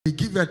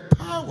giveth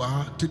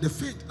power to the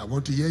faint. I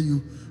want to hear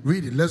you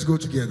read it. Let's go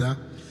together.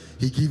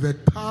 He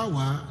giveth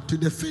power to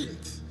the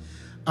faint,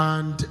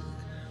 and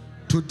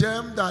to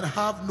them that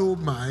have no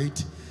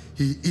might,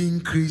 he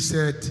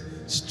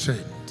increaseth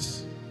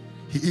strength.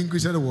 He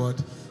increaseth the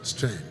word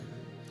strength.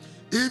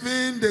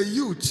 Even the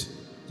youth,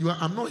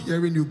 I'm not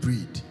hearing you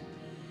breathe.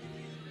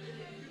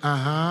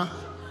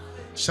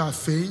 Shall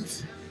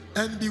faint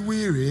and be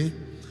weary,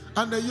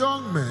 and the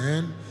young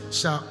man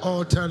shall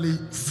utterly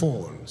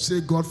fall. Say,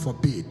 God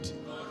forbid.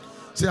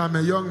 Say, I'm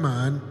a young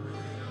man,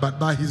 but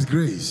by his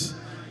grace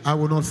I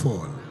will not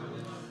fall.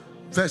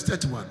 Verse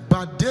 31.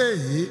 But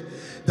they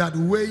that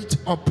wait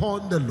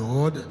upon the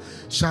Lord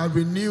shall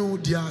renew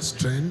their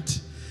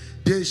strength.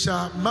 They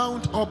shall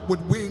mount up with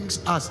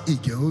wings as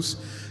eagles.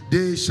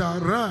 They shall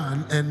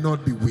run and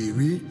not be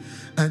weary,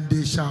 and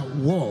they shall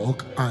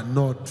walk and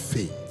not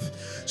faint.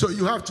 So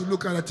you have to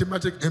look at a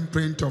thematic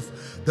imprint of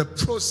the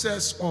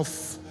process of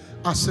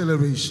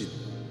acceleration.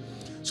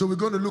 So we're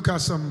going to look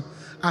at some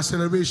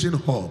acceleration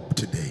hub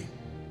today.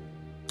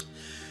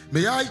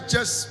 May I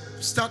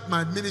just start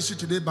my ministry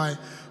today by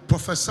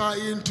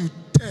prophesying to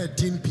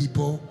 13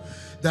 people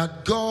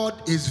that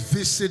God is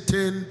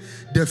visiting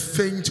the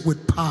faint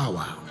with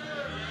power.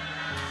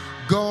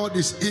 God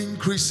is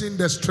increasing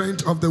the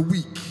strength of the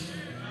weak.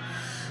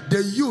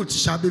 The youth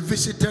shall be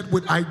visited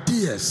with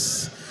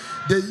ideas.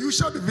 The youth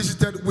shall be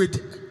visited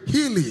with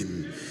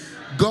healing.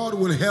 God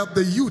will help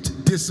the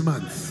youth this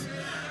month.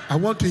 I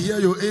want to hear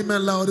your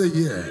amen louder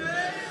here.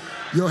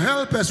 Your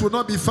helpers will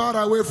not be far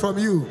away from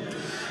you.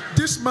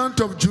 This month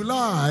of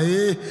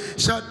July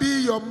shall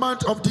be your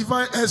month of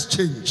divine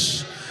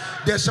exchange.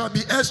 There shall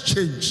be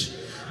exchange.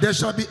 There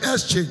shall be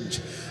exchange.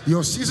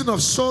 Your season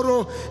of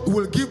sorrow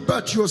will give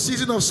birth to your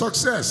season of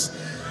success.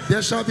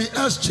 There shall be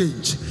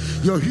exchange.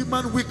 Your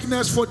human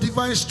weakness for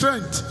divine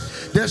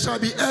strength. There shall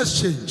be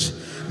exchange.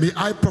 May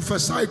I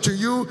prophesy to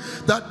you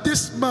that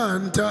this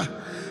month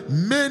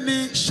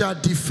many shall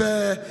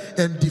defer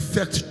and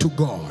defect to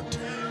God.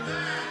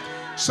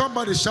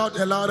 Somebody shout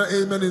a louder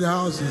amen in the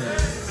house here.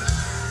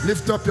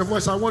 Lift up your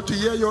voice. I want to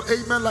hear your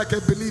amen like a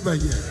believer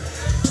here.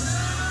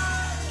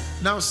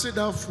 Now sit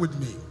down with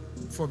me,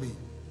 for me.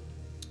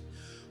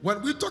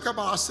 When we talk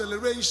about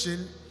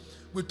acceleration,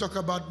 we talk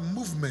about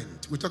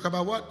movement. We talk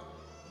about what?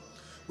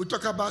 We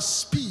talk about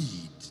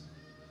speed.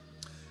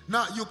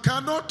 Now, you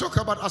cannot talk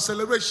about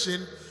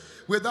acceleration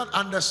without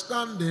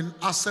understanding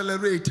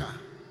accelerator.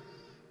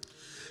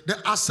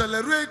 The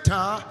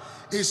accelerator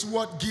is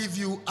what gives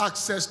you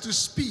access to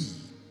speed.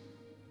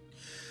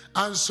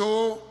 And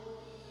so,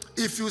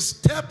 if you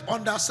step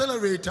on the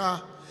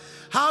accelerator,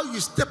 how you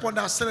step on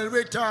the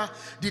accelerator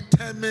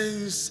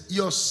determines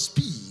your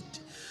speed.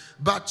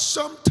 But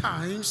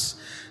sometimes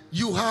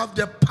you have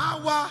the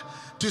power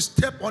to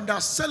step on the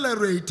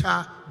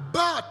accelerator,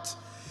 but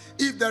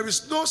if there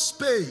is no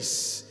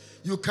space,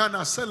 you can't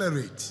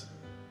accelerate.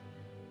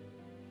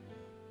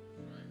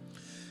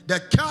 The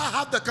car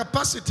has the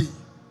capacity.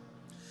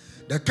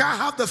 The car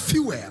has the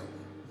fuel.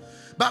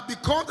 But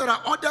because there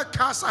are other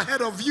cars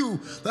ahead of you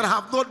that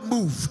have not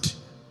moved,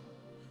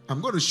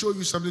 I'm going to show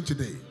you something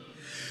today.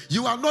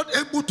 You are not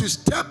able to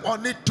step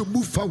on it to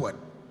move forward.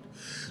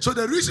 So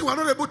the reason we're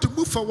not able to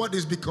move forward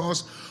is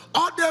because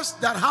others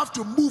that have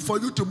to move for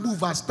you to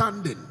move are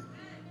standing.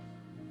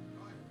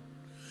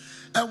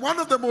 And one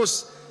of the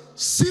most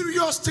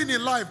serious things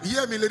in life,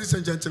 hear me ladies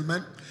and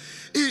gentlemen,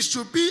 is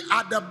to be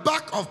at the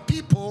back of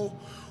people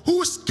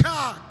whose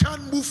car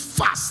can't move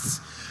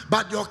fast,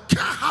 but your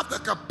car has the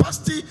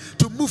capacity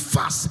to move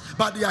fast,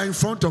 but they are in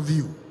front of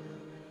you.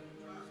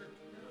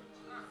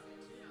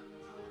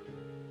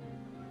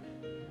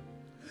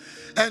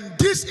 And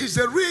this is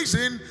the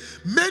reason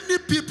many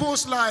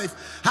people's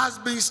life has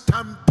been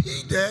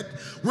stampeded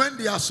when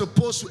they are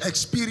supposed to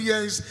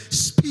experience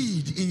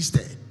speed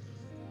instead.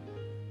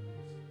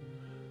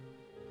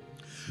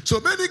 So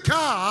many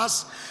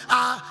cars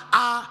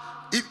are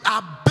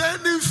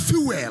burning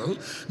fuel,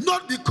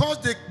 not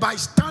because they by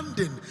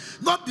standing,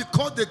 not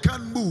because they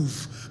can't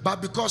move,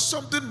 but because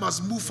something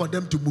must move for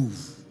them to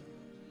move.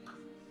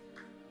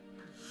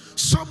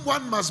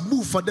 Someone must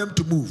move for them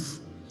to move.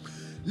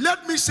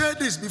 Let me say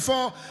this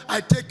before I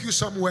take you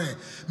somewhere.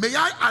 May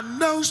I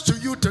announce to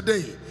you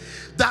today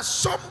that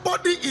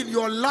somebody in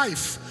your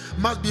life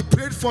must be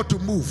prayed for to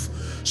move,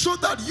 so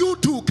that you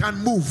too can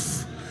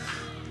move.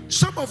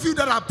 Some of you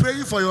that are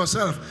praying for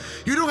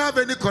yourself, you don't have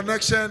any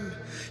connection,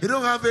 you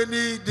don't have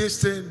any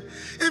this thing.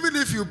 Even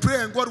if you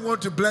pray and God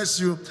wants to bless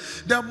you,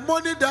 the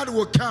money that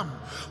will come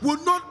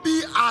will not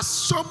be as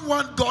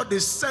someone God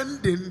is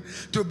sending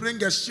to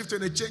bring a shift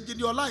and a change in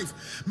your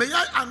life. May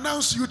I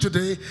announce to you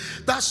today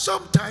that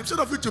sometimes, instead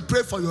of you to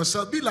pray for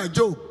yourself, be like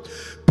Job.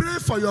 Pray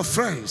for your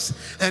friends,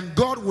 and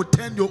God will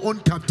turn your own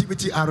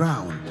captivity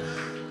around.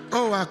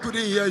 Oh, I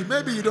couldn't hear you.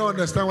 Maybe you don't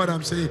understand what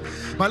I'm saying.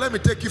 But let me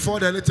take you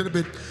forward a little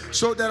bit.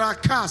 So there are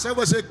cars.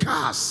 Everybody say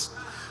cars.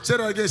 Say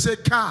that again. Say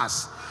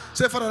cars.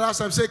 Say for the last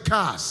time. Say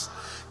cars.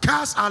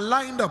 Cars are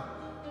lined up.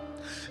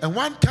 And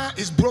one car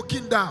is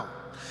broken down.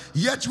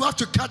 Yet you have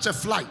to catch a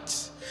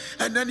flight.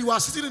 and then you are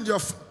sitting in your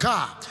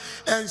car,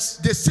 and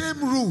the same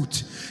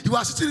route, you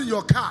are sitting in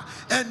your car,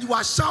 and you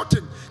are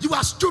shouting, you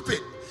are stupid,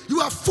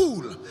 you are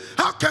fool,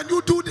 how can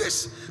you do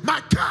this?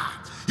 My car,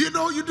 you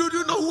know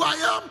who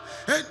I am?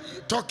 And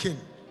talking,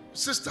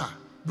 sister,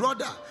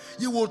 brother,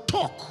 you will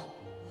talk,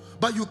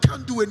 but you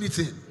can't do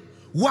anything.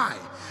 Why?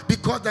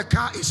 Because the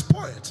car is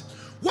spoiled.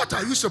 What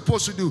are you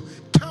supposed to do?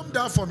 Come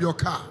down from your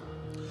car,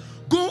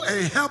 go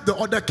and help the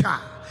other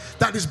car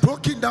that is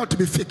broken down to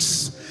be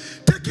fixed.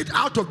 Take it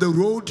out of the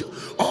road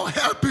or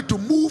help it to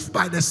move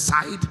by the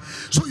side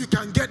so you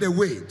can get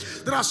away.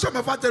 There are some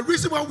of us, the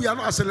reason why we are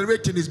not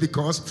accelerating is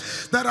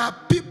because there are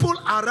people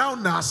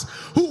around us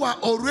who are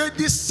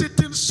already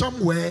sitting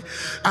somewhere,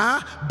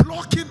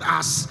 blocking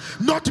us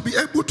not to be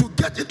able to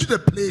get into the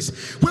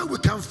place where we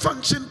can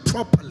function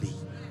properly.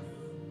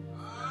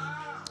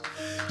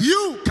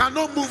 You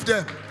cannot move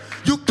them.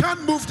 You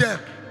can't move them.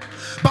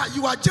 But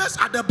you are just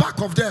at the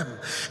back of them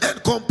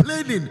and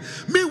complaining.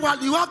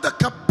 Meanwhile, you have the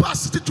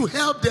capacity to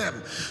help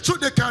them so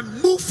they can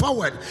move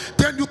forward.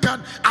 Then you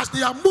can, as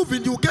they are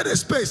moving, you get a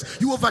space,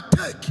 you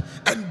overtake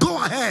and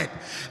go ahead.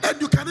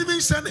 And you can even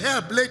send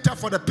help later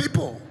for the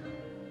people.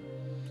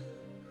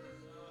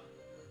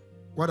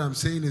 What I'm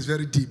saying is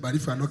very deep, but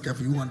if you are not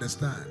careful, you won't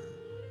understand.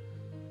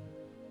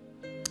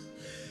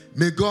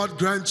 May God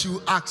grant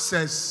you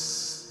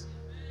access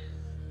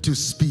to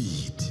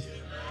speed.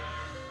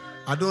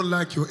 I don't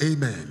like your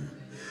amen.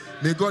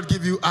 May God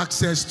give you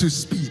access to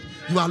speed.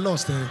 You are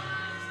lost, eh?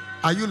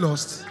 Are you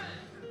lost?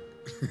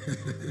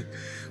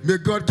 May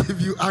God give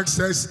you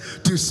access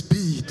to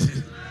speed.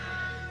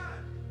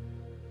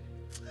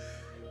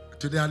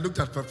 Today I looked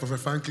at Prophet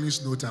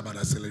Franklin's note about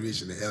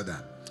acceleration, the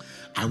elder.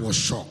 I was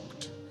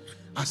shocked.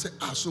 I said,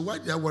 so why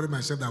did I worry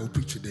myself that I will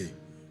preach today?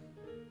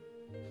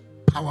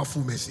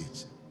 Powerful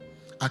message.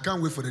 I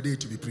can't wait for the day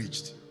to be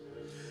preached.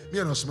 Me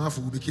and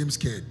Osmafu, we became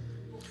scared.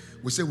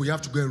 We say we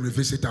have to go and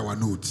revisit our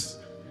notes.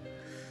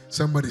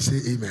 Somebody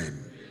say amen.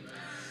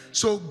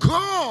 So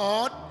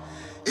God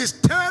is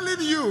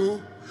telling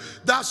you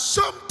that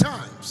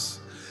sometimes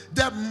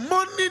the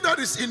money that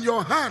is in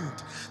your hand,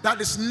 that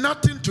is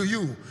nothing to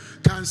you,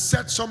 can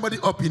set somebody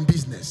up in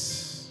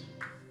business.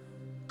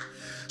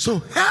 So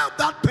help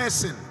that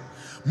person.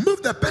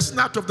 Move the person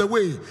out of the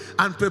way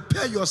and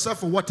prepare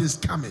yourself for what is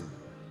coming.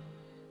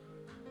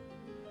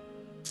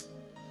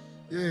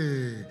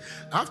 Yeah.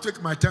 I have to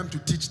take my time to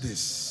teach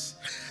this.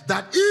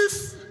 That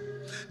if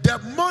the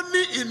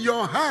money in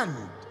your hand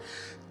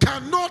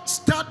cannot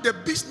start the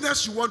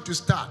business you want to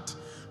start,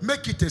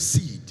 make it a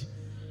seed,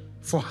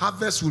 for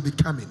harvest will be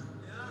coming.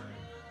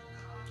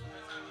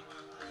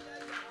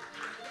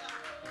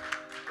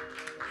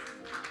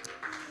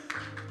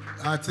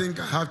 I think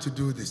I have to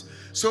do this.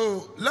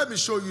 So let me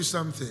show you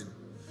something.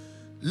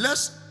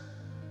 Let's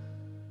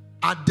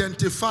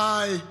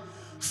identify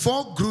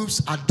 4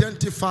 groups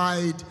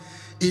identified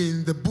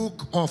in the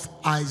book of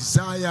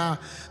Isaiah,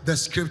 the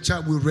scripture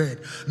we read.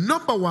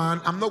 Number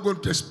 1, I'm not going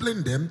to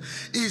explain them,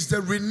 is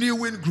the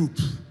renewing group.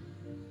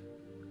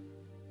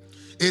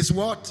 Is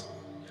what?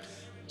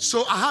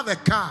 So I have a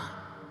car.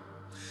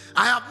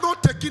 I have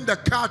not taken the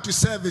car to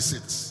service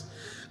it.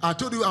 I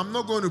told you I'm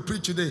not going to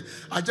preach today.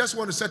 I just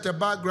want to set a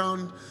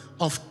background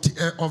of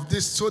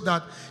this so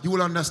that you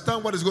will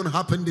understand what is going to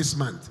happen this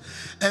month.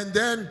 And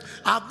then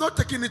I have not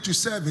taken it to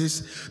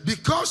service.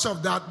 Because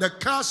of that, the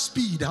car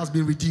speed has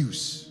been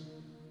reduced.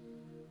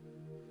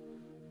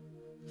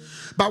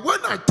 But when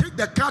I take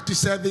the car to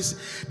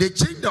service, they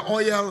change the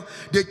oil,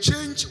 they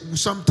change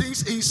some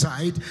things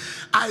inside.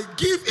 I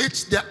give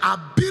it the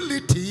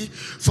ability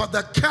for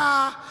the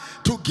car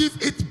to give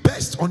its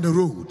best on the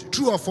road.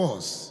 True or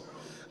false?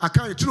 I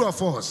can't. True or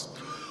false?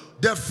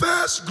 The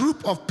first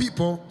group of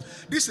people,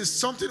 this is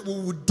something we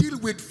will deal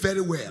with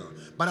very well,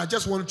 but I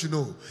just want you to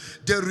know,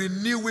 the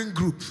renewing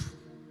group.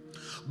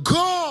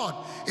 God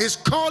is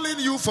calling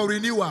you for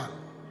renewal.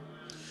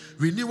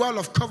 Renewal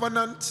of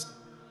covenant.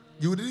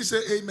 You didn't say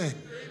amen.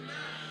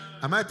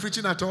 Am I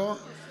preaching at all?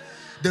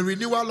 The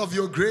renewal of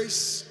your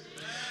grace,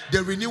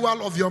 the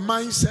renewal of your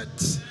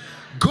mindset.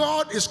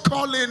 God is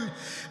calling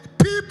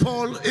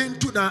people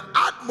into the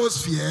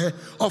atmosphere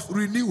of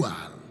renewal.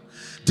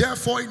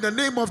 Therefore, in the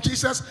name of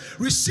Jesus,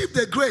 receive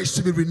the grace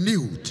to be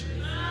renewed.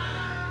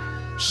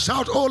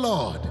 Shout, oh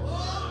Lord,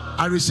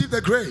 I receive the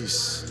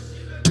grace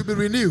to be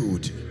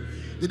renewed.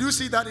 Did you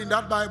see that in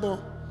that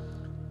Bible?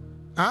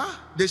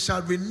 They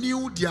shall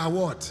renew their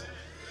what?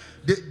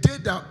 They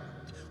that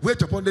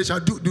wait upon, they shall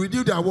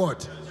renew their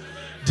what?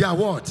 Their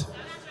what?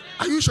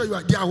 Are you sure you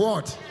are? Their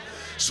what?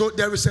 So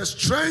there is a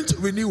strength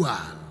renewal.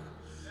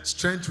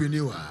 Strength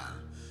renewal.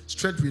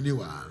 Strength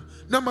renewal.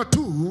 Number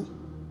 2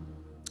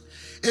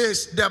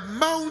 is the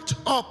mount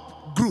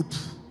up group.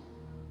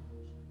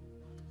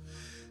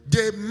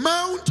 They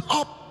mount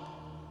up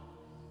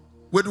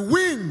with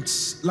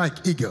wings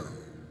like eagle.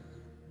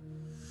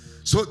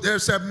 So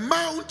there's a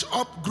mount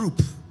up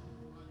group.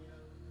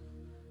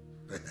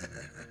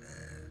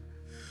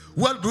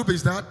 What group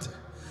is that?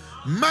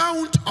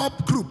 Mount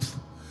up group.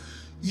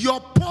 Your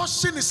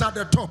portion is at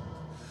the top.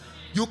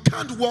 You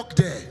can't walk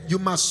there. You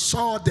must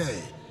soar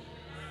there.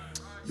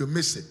 you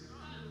miss it.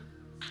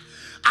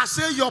 I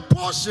say your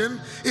portion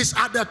is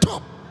at the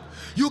top.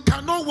 You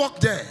cannot walk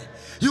there.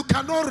 You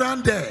cannot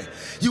run there.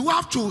 You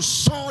have to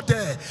soar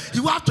there.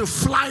 You have to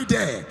fly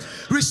there.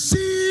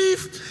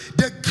 Receive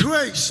the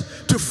grace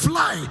to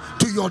fly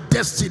to your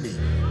destiny.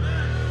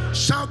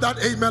 Shout that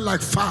amen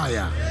like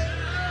fire.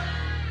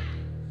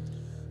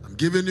 I'm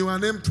giving you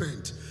an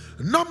imprint.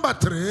 Number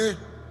 3,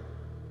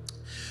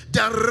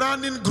 the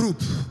running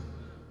group.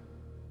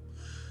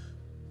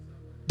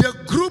 The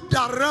group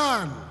that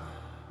ran.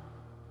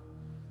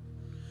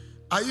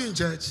 Are you in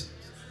church?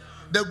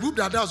 The group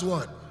that does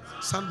what?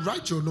 Son,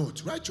 write your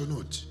note. Write your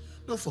note.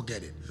 Don't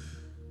forget it.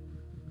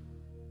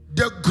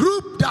 The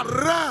group that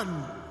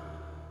ran.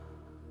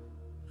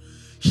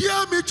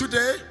 Hear me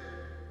today.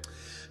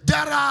 There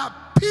are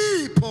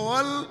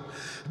people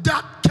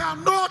that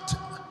cannot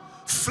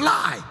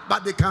fly,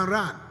 but they can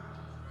run.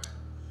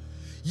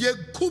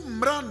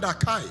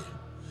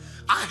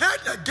 I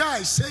heard a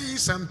guy saying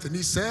something.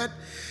 He said,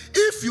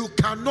 if you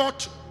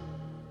cannot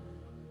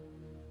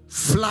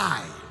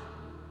fly,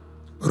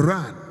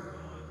 run.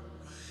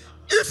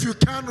 If you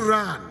can't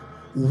run,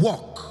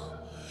 walk.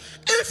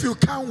 If you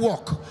can't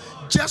walk,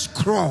 just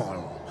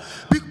crawl.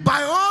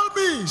 By all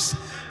means,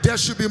 there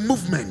should be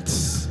movement.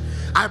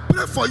 I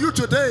pray for you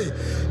today.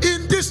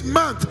 In this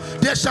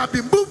month, there shall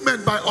be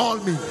movement by all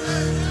means.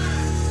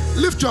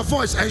 Lift your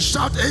voice and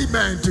shout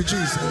amen to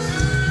Jesus.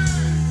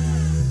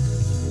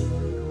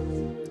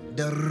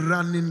 The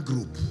running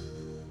group.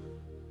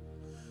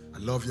 I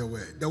love your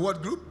word. The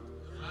what group?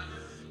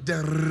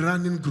 The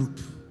running group.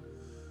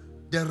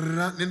 The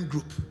running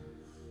group.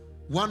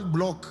 One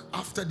block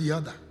after the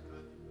other.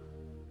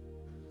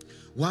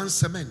 One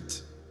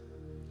cement.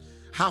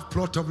 Half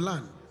plot of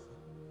land.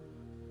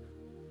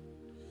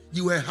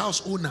 You were a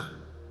house owner.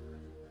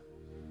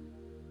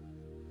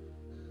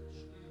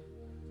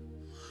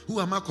 Who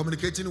am I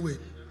communicating with?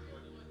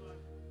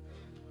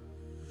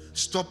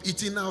 Stop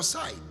eating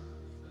outside.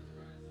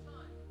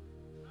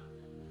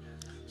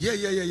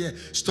 Yeah.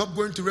 Stop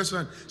going to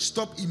restaurant.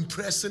 Stop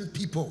impressing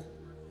people.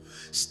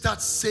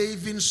 Start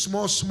saving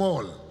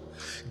small.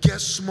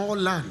 Get small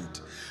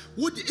land.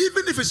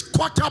 Even if it's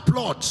quarter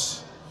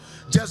plots,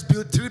 just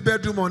build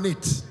 3-bedroom on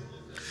it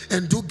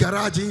and do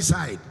garage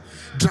inside.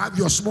 Drive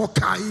your small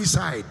car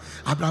inside.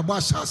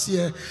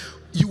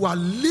 You are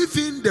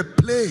leaving the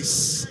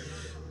place.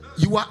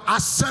 You are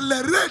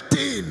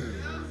accelerating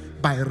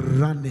by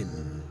running.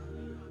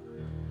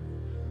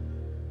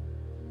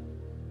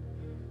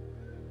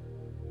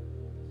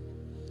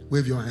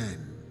 Wave your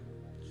hand.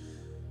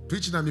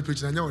 Preaching and me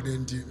preaching. I know what you.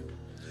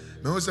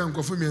 Me say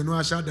nkofu me no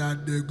asha da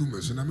egu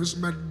meso na me so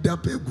me da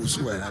pa egu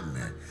so wa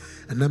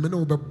and na me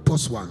no be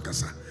boss wan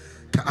kasa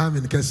ka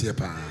amen kase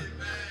pa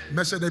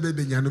me say da be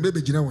benya no me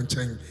be gina won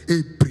chen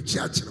e preach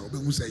a kire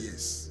obe hu say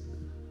yes.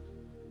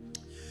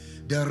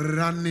 The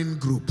running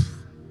group.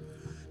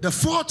 The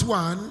 4th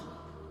one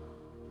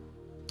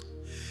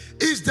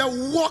is the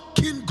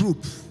walking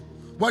group.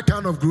 What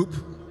kind of group?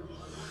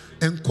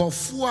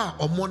 Nkofu a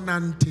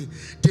omonante,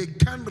 they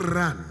can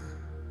run.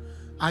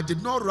 I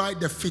did not write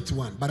the 5th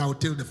one, but I'll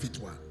tell the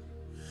 5th one.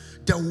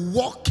 The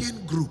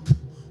walking group.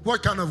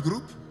 What kind of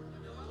group?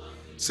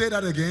 Say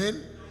that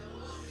again.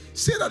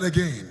 Say that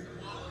again.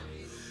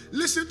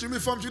 Listen to me,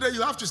 from today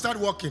you have to start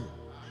walking.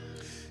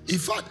 In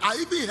fact, I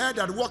even heard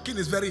that walking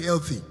is very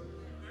healthy.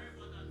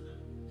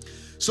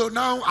 So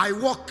now I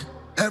walk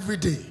every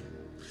day.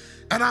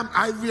 And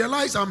I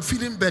realize I'm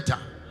feeling better.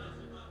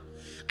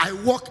 I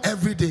walk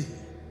every day.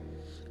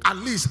 At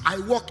least I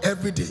walk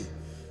every day.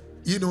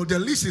 You know, the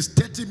least is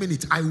 30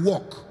 minutes. I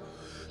walk.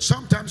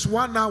 Sometimes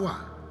 1 hour.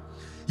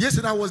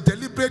 Yesterday I was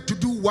deliberate to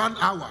do 1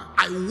 hour.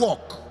 I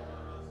walk.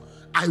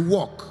 I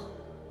walk.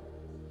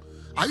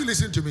 Are you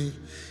listening to me?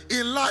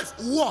 In life,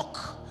 walk.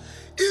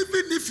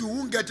 Even if you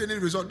won't get any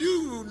result. Do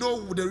you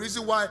know the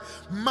reason why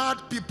mad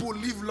people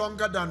live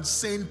longer than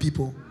sane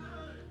people?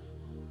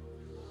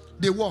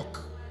 They walk.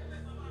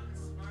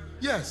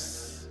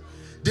 Yes.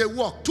 They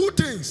walk. 2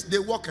 things. They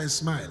walk and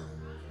smile.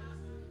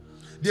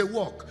 They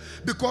walk.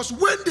 Because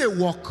when they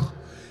walk,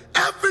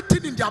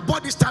 everything in their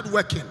body starts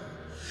working.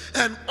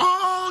 And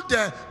all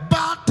the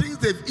bad things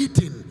they've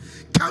eaten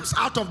comes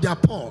out of their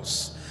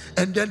pores.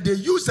 And then they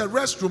use the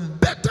restroom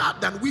better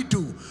than we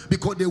do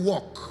because they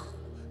walk.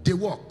 They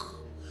walk.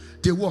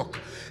 They walk.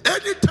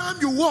 Anytime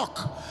you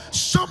walk,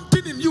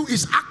 something in you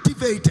is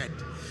activated.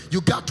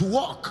 You got to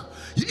walk.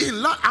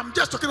 I'm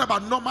just talking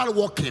about normal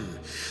walking.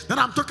 Then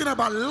I'm talking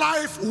about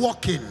life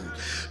walking.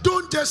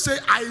 Don't just say,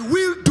 I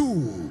will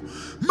do.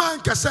 Man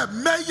can say,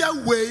 may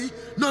way.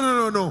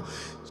 No.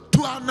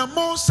 To an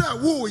amount say,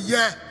 whoa,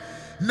 yeah.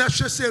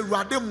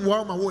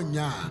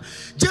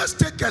 Just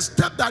take a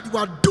step that you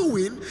are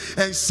doing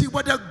and see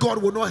whether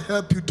God will not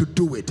help you to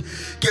do it.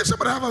 Give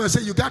somebody a hand and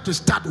say, you got to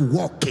start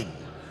walking.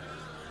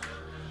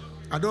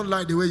 I don't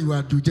like the way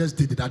you just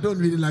did it. I don't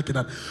really like it.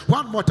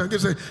 One more time, tell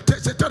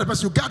the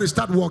person, you got to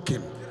start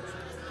walking.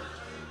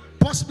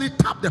 Possibly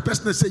tap the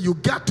person and say, you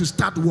got to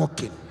start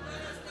walking.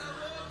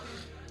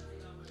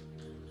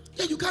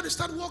 Yeah, you got to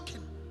start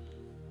walking.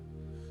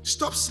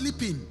 Stop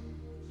sleeping.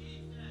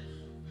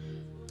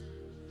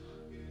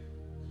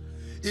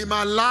 In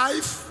my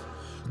life,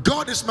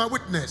 God is my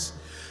witness,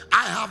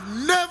 I have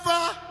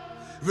never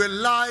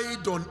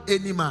relied on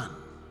any man.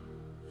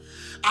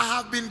 I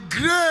have been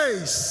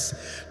graced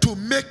to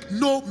make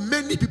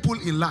many people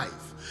in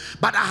life,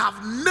 but I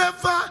have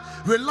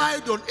never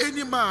relied on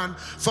any man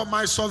for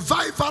my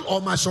survival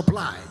or my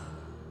supply.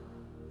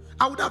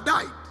 I would have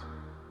died.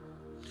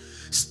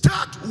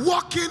 Start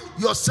walking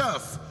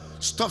yourself.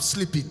 Stop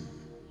sleeping.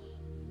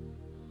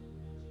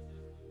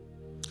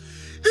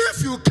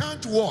 If you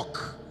can't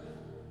walk,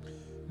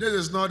 this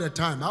is not the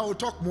time. I will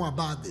talk more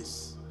about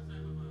this.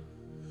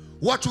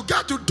 What you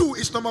got to do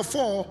is, number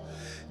 4,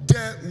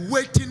 the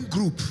waiting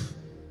group.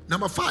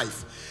 Number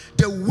 5,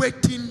 the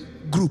waiting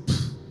group.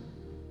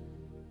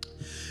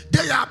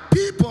 There are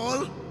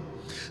people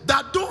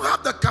that don't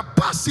have the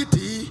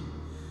capacity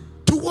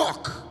to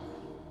walk.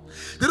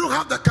 They don't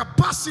have the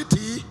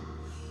capacity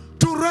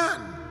to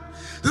run.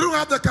 They don't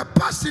have the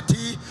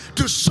capacity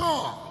to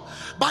soar,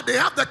 but they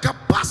have the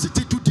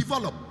capacity to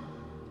develop.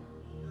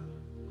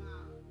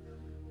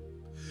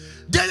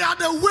 They are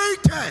the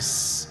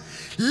waiters.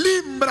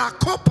 Limbra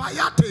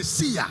kopayate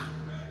sia.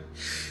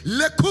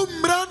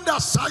 Lekumbranda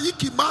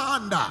saiki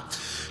mahanda.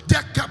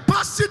 The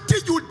capacity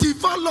you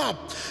develop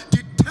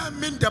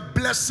determine the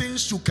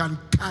blessings you can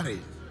carry.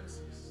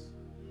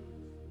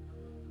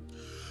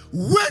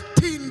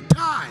 Waiting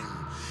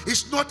time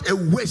is not a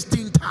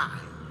wasting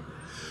time.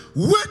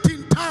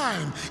 Waiting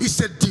time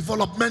is a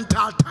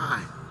developmental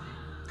time.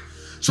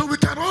 So we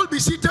can all be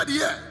seated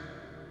here.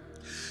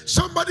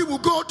 Somebody will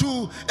go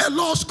to a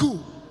law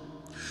school,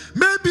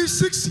 maybe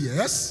 6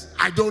 years,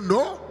 I don't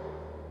know.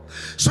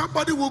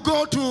 Somebody will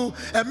go to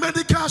a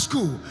medical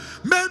school,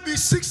 maybe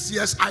 6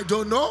 years, I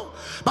don't know.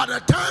 By the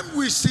time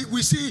we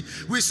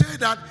say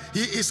that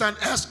he is an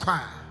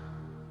esquire,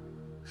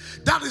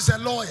 that is a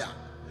lawyer.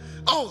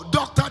 Oh,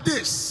 doctor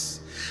this.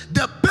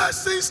 The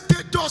person's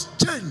status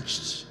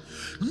changed,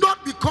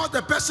 not because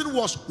the person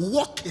was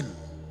walking,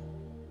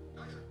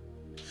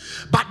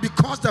 but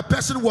because the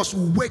person was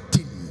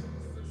waiting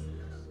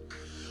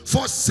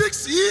for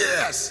 6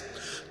 years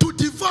to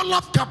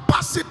develop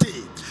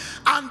capacity.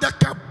 And the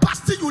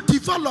capacity you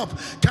develop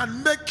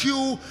can make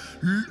you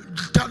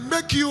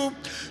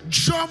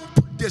jump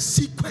the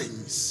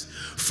sequence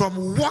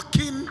from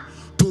walking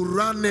to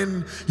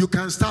running. You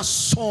can start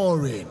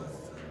soaring.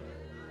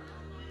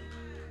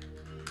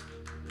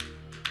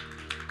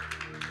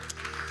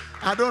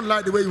 I don't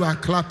like the way you are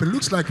clapping.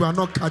 Looks like you are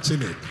not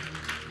catching it.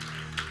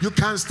 You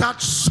can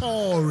start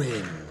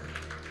soaring.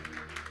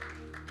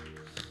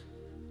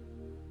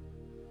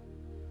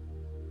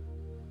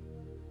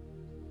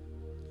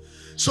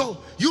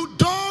 So you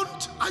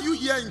don't, are you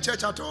here in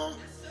church at all?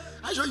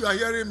 I'm sure you are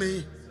hearing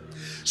me.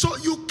 So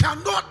you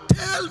cannot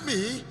tell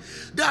me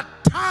that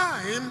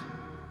time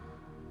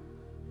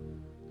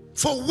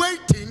for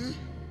waiting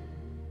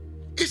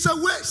is a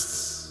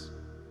waste.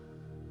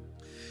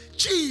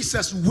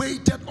 Jesus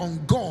waited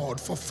on God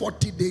for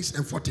 40 days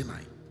and 40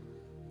 nights.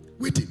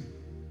 Waiting.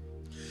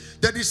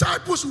 The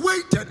disciples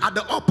waited at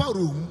the upper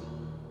room.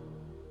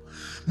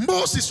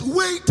 Moses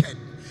waited.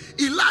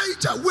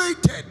 Elijah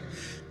waited.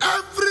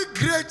 Every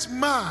great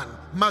man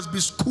must be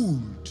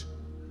schooled.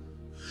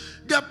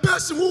 The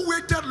person who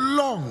waited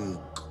long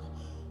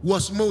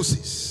was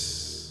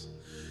Moses.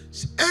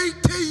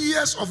 80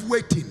 years of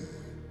waiting,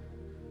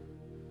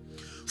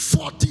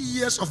 40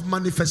 years of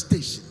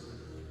manifestation.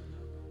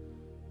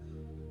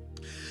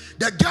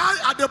 The guy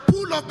at the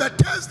pool of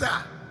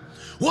Bethesda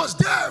was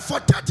there for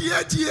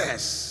 38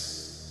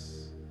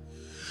 years.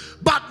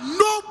 But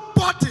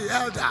nobody,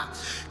 elder,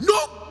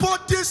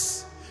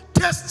 nobody's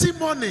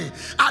testimony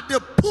at the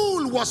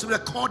pool was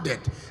recorded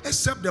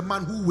except the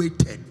man who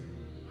waited.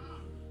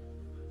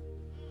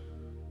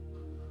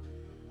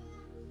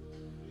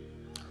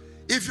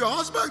 If your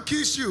husband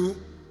kisses you,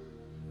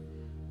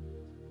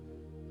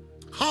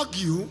 hug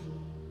you,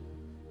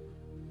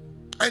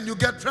 and you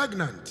get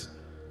pregnant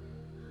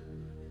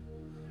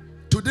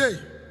today,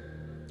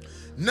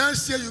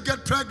 next year you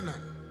get pregnant,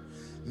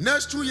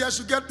 next 2 years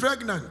you get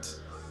pregnant,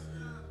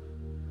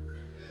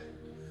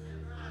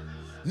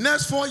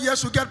 next 4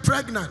 years you get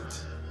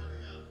pregnant.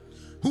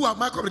 Who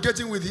am I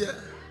communicating with here?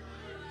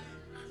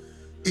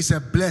 It's a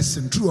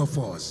blessing, true or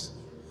false?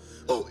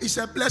 Oh, it's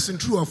a blessing,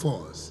 true or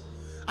false?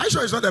 Are you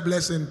sure it's not a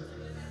blessing?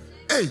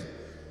 Hey,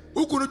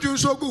 who could do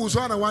so good?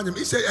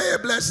 It's a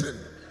blessing,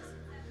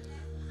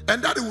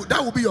 and that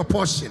will be your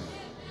portion.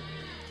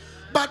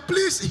 But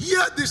please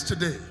hear this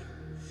today.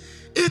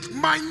 It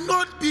might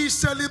not be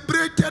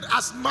celebrated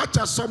as much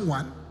as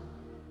someone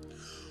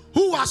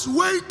who has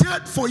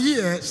waited for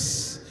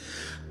years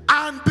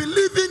and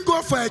believing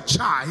God for a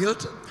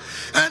child,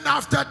 and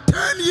after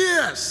 10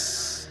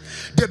 years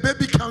the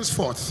baby comes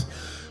forth.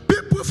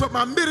 People from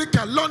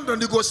America,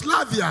 London,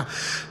 Yugoslavia,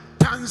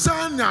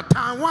 Tanzania,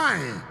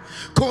 Taiwan,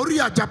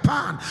 Korea,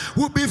 Japan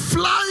will be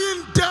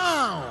flying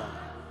down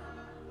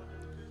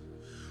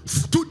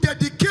to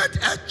dedicate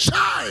a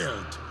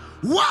child.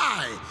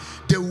 Why?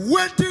 The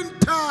waiting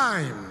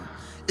time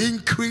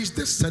increased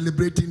the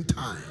celebrating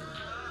time.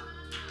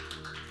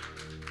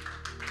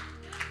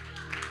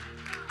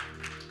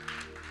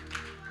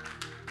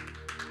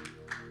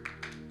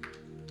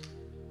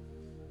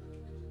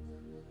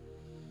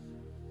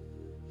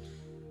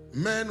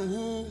 Men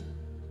who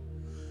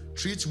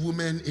treat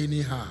women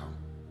anyhow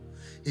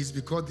is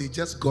because they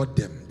just got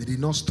them. They did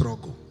not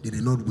struggle. They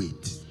did not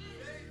wait.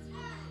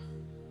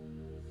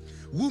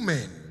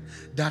 Women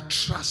that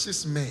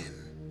trusts men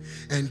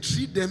and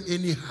treat them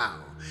anyhow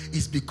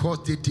is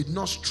because they did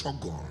not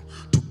struggle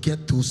to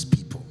get those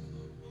people.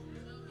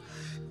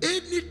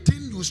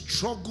 Anything you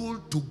struggle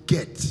to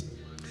get,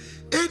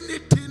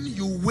 anything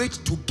you wait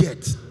to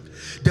get,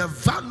 the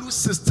value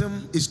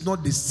system is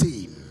not the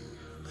same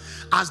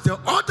as the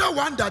other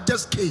one that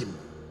just came.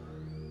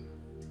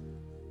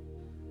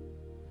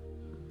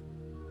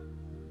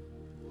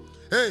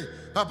 Hey,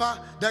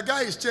 Papa, the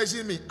guy is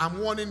chasing me. I'm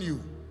warning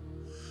you.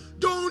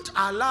 Don't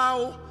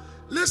allow,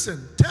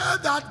 listen, tell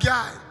that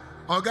guy,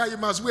 oh guy, you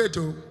must wait,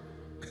 oh.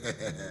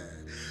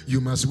 You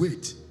must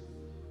wait.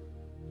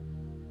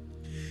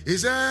 He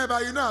said,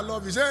 but you know I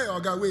love you. He said, oh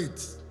God,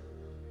 wait.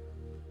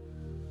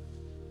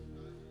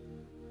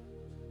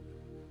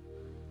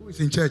 Who is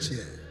in church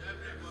here?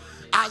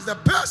 As the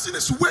person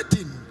is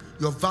waiting,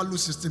 your value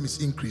system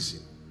is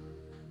increasing.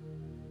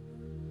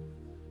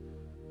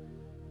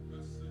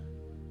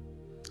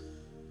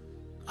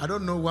 I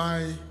don't know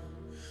why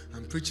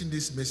I'm preaching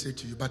this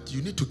message to you, but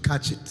you need to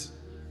catch it.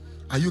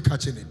 Are you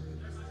catching it?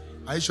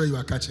 Are you sure you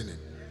are catching it?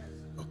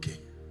 Okay.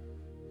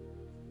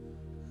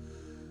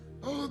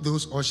 All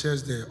those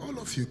ushers there, all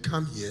of you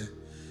come here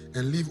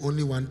and leave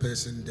only one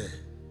person there.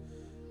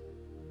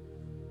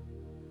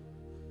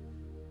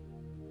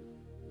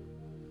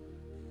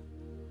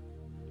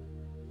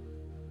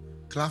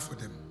 Clap for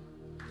them.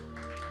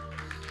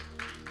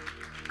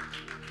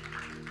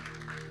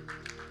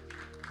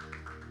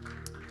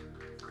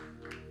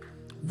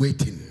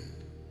 Waiting.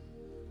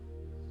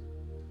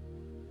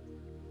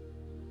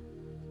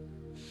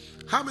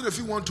 How many of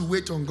you want to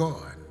wait on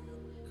God?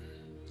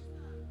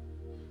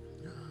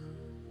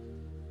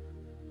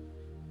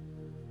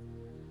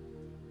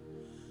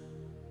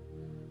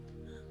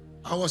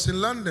 I was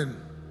in London.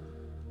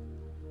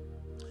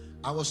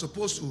 I was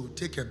supposed to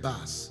take a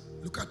bus.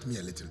 Look at me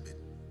a little bit.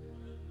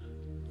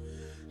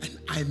 And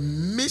I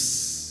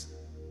miss.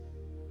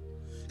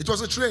 It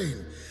was a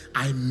train.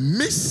 I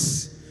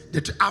miss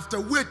that after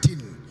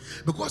waiting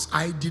because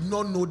I did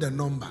not know the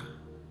number.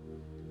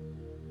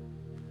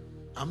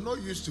 I'm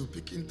not used to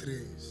picking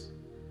trains.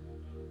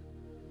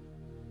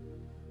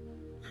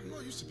 I'm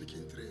not used to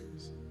picking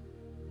trains.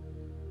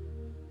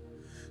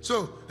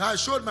 So I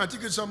showed my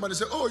ticket to somebody,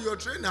 said, oh, your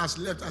train has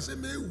left. I said,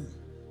 Mewu.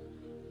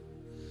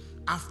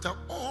 After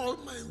all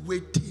my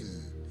waiting,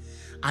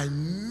 I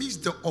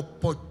missed the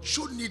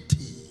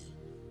opportunity.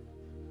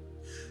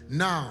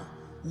 Now,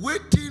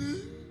 waiting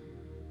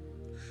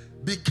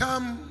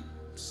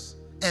becomes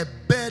a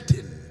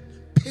burden,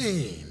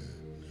 pain,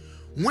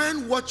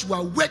 when what you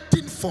are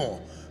waiting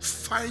for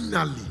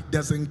finally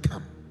doesn't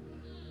come.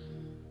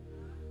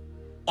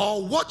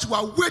 Or what you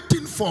are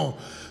waiting for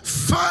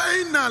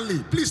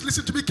finally, please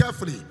listen to me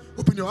carefully,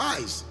 open your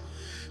eyes.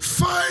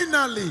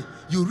 Finally,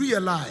 you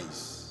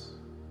realize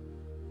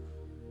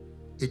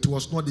it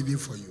was not even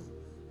for you.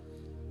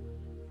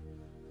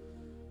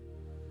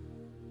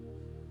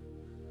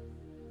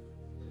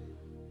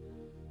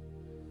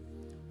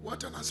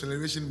 What an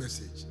acceleration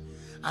message.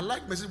 I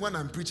like message when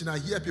I'm preaching, I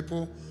hear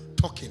people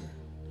talking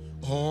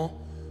or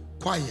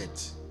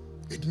quiet.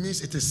 It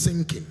means it is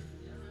sinking.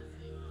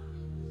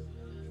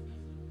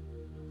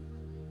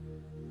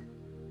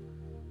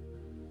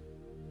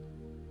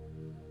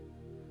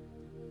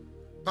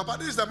 Papa,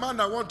 this is the man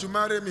that wants to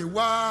marry me.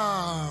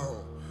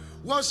 Wow.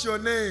 What's your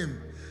name?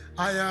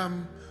 I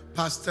am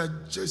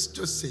Pastor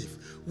Joseph.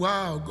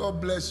 Wow,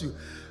 God bless you.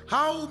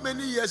 How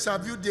many years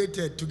have you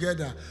dated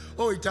together?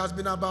 Oh, it has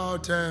been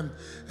about,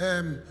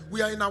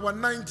 we are in our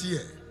 9th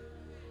year.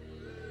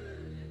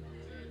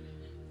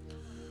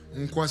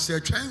 Nkwasi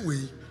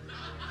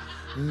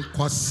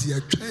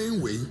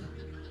Trainway.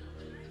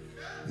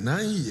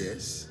 9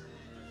 years.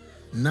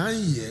 9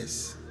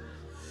 years.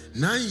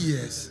 9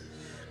 years.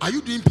 Are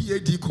you doing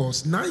PhD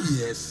course? 9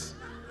 years.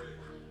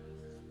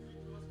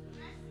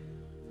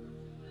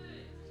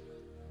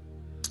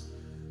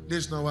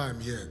 This is not why I'm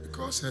here.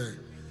 Because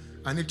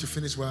I need to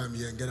finish while I'm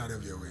here and get out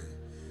of your way.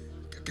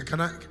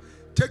 Can I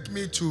take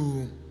me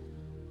to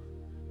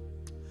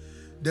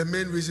the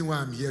main reason why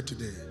I'm here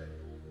today?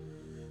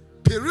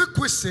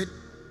 Prerequisite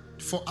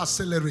for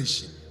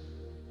acceleration.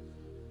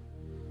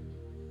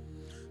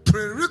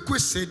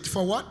 Prerequisite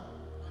for what?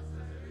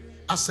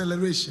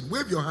 Acceleration.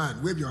 Wave your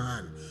hand. Wave your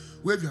hand.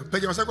 Wave your hand.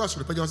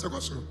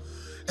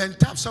 And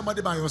tap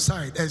somebody by your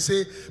side and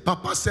say,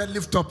 Papa said,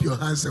 lift up your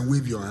hands and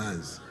wave your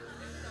hands.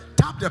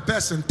 Tap the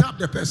person. Tap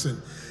the person.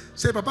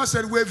 Say, Papa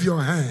said, wave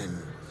your hand.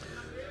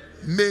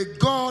 May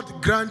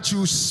God grant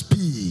you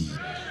speed.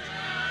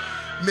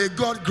 May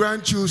God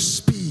grant you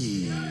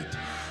speed.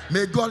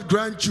 May God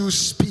grant you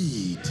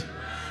speed.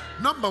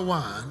 Number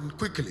one,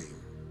 quickly.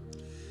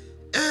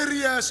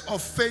 Areas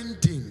of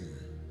fainting.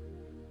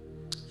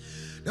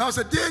 There was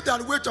a day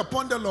that wait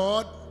upon the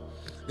Lord.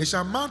 They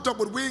shall mount up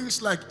with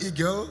wings like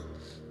eagle.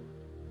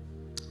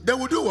 They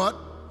will do what?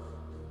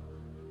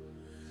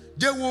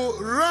 They will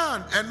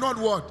run and not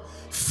what?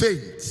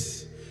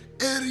 faint.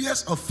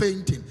 Areas of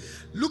fainting.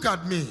 Look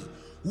at me.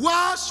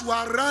 Whilst you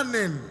are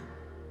running,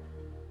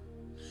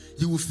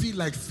 you will feel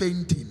like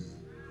fainting.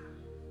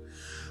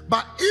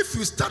 But if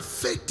you start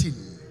fainting,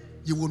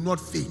 you will not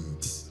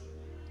faint.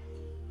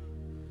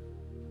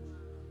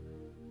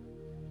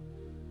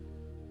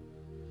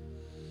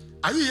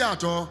 Are you here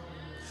at all?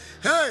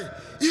 Hey,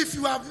 if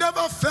you have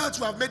never felt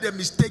you have made a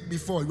mistake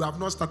before, you have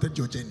not started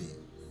your journey.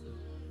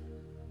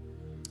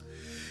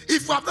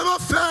 If you have never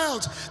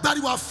felt that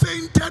you have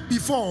fainted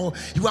before,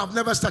 you have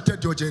never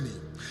started your journey.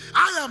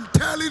 I am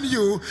telling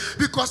you,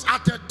 because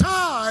at a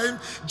time,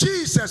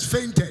 Jesus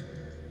fainted.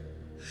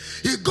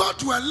 He got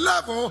to a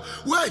level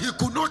where he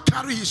could not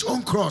carry his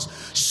own cross.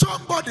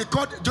 Somebody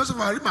called Joseph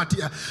of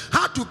Arimathea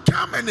had to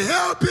come and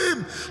help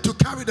him to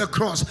carry the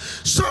cross.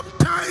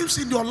 Sometimes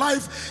in your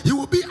life, you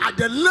will be at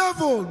the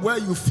level where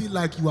you feel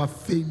like you are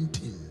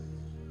fainting.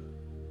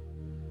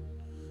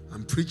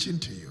 I'm preaching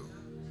to you.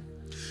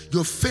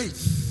 Your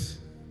faith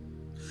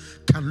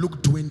can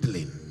look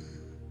dwindling.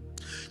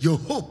 Your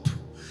hope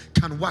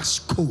can wax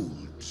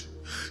cold.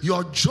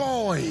 Your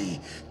joy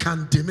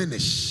can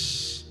diminish.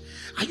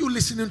 Are you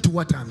listening to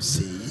what I'm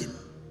saying?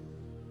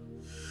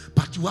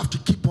 But you have to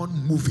keep on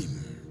moving.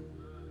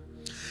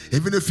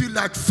 Even if you feel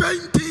like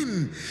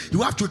fainting,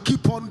 you have to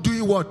keep on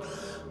doing what?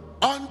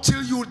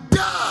 Until you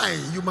die,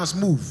 you must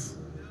move.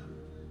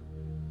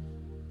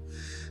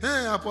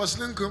 Hey,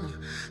 Apostle Nkum,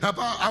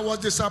 I was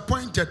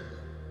disappointed.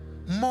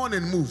 Mourn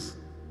and move.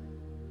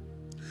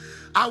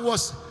 I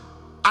was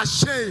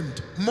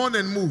ashamed. Mourn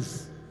and move.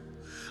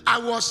 I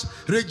was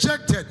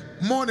rejected.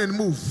 Mourn and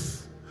move.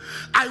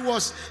 I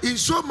was in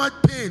so much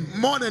pain.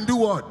 Mourn and do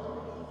what?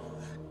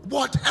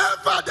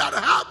 Whatever that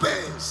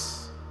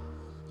happens,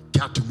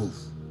 got to move.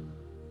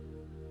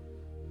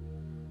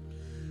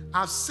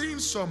 I've seen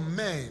some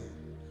men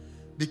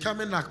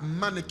becoming like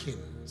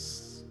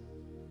mannequins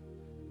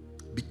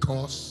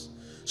because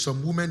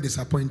some women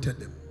disappointed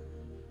them.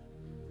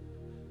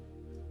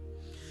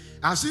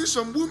 I've seen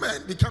some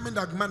women becoming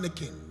like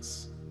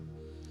mannequins.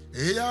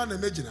 You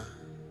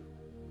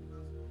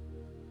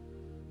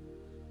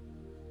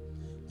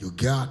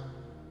got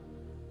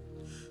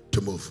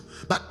to move.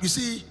 But you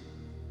see,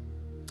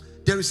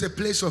 there is a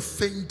place of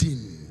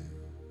fainting.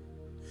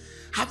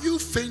 Have you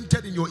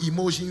fainted in your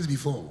emotions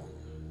before?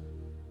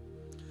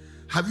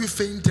 Have you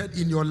fainted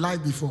in your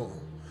life before?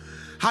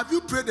 Have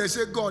you prayed and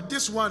said, God,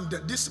 this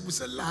was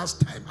the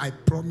last time, I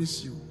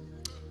promise you.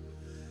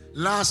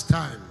 Last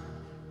time.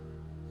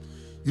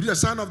 You did the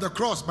sign of the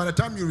cross. By the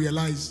time you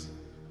realize,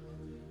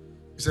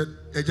 you said,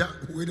 Eja,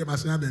 wait a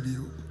minute, baby.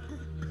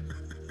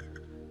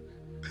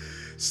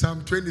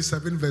 Psalm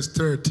 27 verse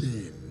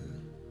 13.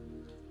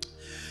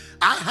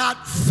 I had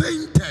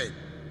fainted.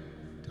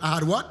 I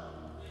had what?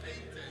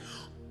 Fainted.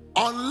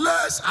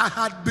 Unless I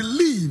had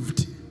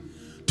believed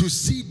to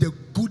see the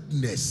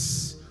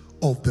goodness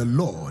of the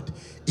Lord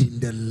in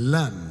the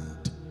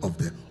land of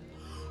the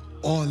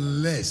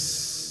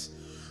unless.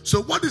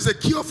 So what is the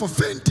cure for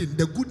fainting?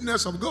 The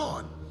goodness of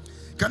God.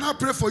 Can I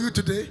pray for you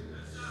today?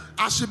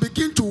 As you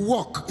begin to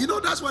walk, you know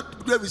that's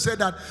what we said,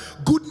 that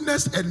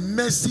goodness and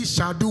mercy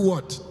shall do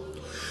what?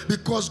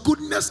 Because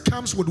goodness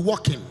comes with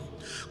walking.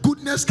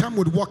 Goodness comes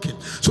with walking.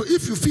 So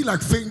if you feel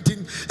like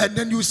fainting and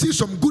then you see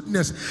some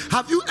goodness,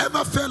 have you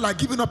ever felt like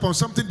giving up on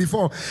something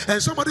before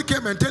and somebody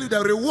came and tell you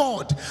the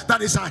reward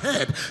that is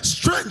ahead?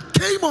 Strength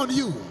came on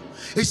you.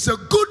 It's a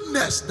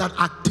goodness that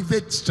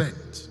activates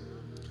strength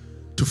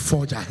to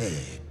forge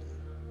ahead.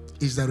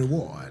 Is the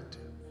reward.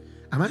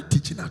 Am I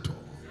teaching at all?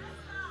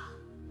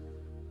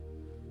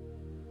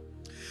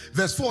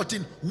 Verse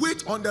 14,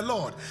 wait on the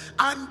Lord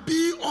and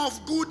be of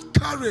good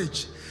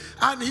courage,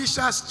 and he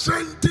shall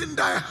strengthen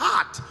thy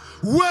heart.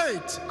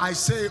 Wait, I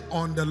say,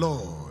 on the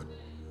Lord.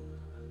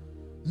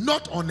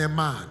 Not on a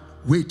man,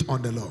 wait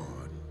on the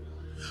Lord.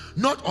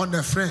 Not on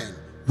a friend,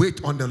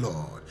 wait on the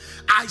Lord.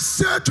 I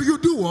say to you,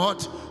 do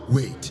what?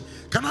 Wait.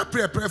 Can I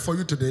pray a prayer for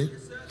you today?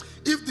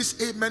 If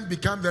this amen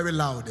become very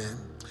loud,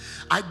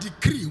 I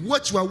decree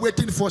what you are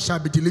waiting for shall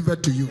be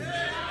delivered to you.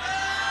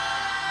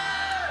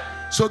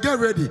 So get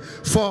ready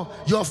for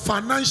your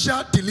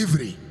financial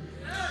delivery,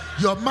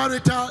 your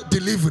marital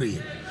delivery,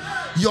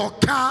 your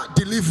car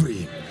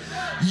delivery,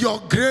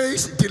 your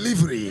grace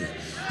delivery,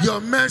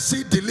 your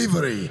mercy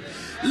delivery.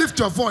 Lift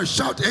your voice,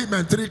 shout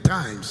amen 3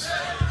 times.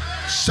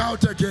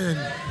 Shout again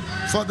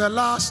for the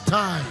last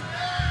time.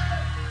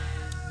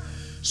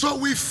 So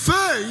we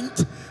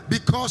faint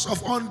because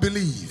of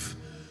unbelief.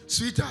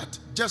 Sweetheart,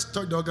 just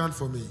touch the organ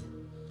for me.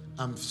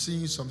 I'm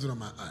seeing something on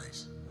my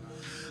eyes.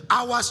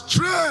 Our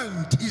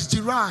strength is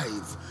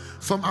derived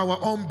from our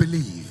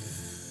unbelief.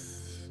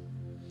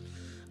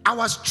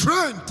 Our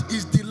strength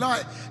is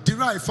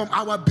derived from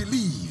our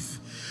belief.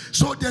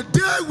 So the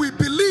day we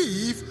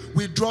believe,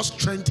 we draw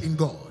strength in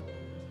God.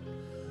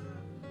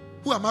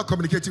 Who am I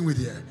communicating with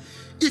here?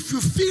 If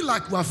you feel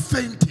like you are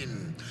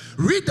fainting,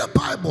 read the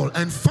Bible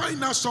and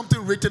find out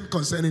something written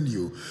concerning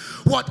you.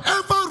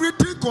 Whatever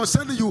written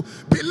concerning you,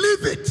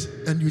 believe it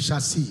and you shall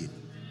see it.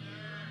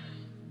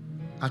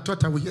 I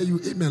thought I would hear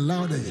you amen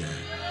louder here.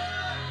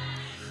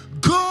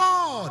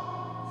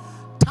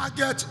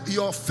 target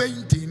your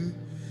fainting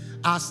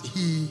as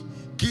he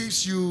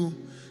gives you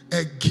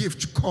a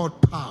gift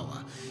called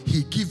power.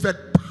 He giveth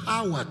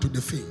power to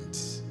the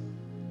faint.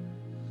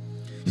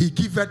 He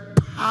giveth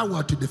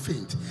power to the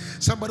faint.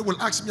 Somebody will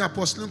ask me,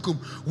 Apostle Nkum,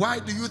 why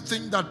do you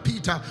think that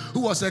Peter,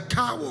 who was a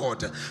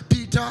coward,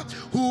 Peter,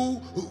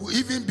 who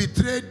even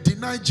betrayed,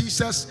 denied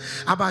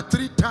Jesus about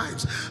 3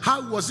 times,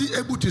 how was he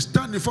able to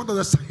stand in front of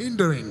the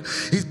Sanhedrin?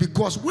 It's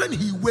because when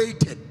he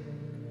waited,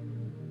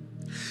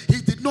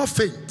 he did not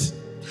faint,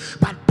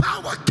 but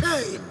power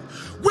came.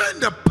 When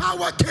the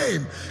power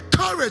came,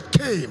 courage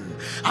came,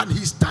 and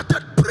he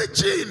started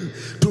preaching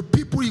to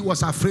people he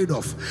was afraid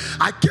of.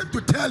 I came to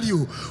tell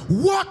you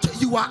what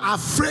you are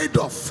afraid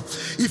of.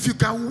 If you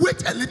can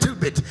wait a little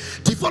bit,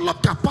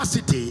 develop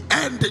capacity,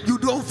 and you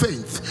don't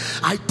faint,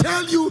 I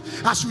tell you,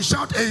 as you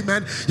shout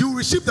amen, you will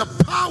receive the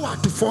power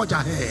to forge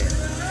ahead.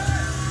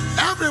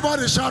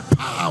 Everybody shout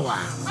power.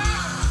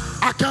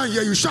 I can't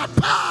hear you. Shout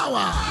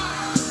power.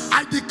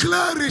 I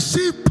declare,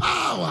 receive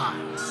power.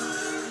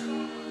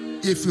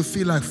 If you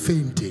feel like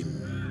fainting,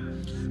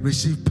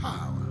 receive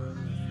power.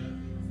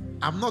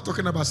 I'm not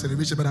talking about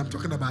celebration, but I'm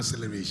talking about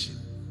acceleration.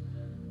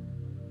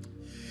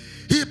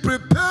 He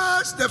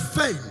prepares the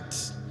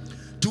faint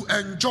to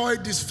enjoy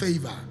this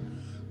favor.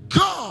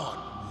 God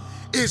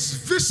is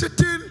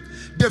visiting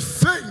the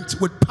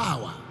faint with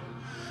power.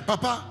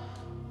 Papa,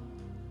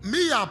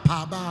 me a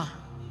paba,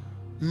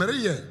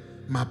 Maria,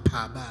 my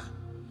paba.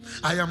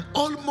 I am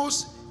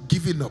almost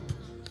giving up.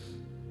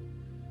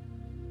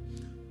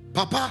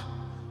 Papa,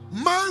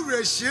 my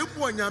ratio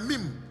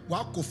wanyamim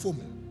wakofom.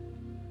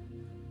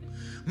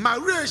 My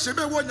ratio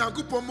me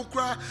wanyagupom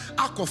kra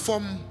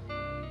akofom.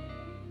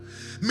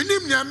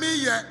 Minim nyame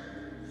ye.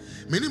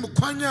 Minim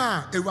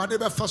kwanya ewade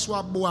be faso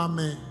aboa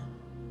me.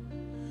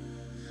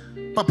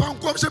 Papa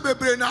nkom se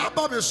bebre na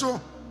aba me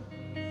so.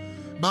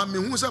 Ba me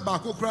hu se ba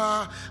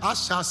kokra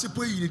asha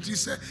sipo yiri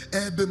se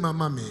ebe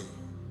mama me.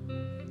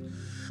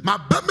 Ma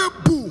ba me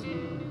bu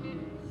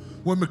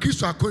wo me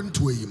Kristo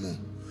akonto ayimu.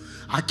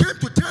 I came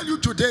to tell you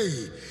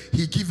today,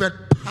 he giveth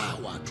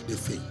power to the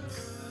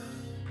faith.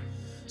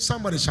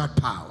 Somebody shout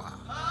power.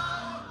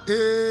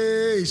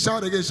 Hey,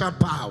 shout again, shout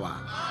power.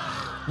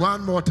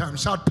 One more time,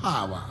 shout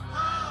power.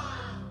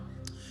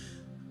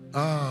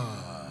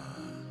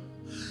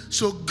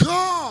 So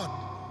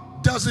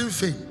God doesn't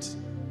faint.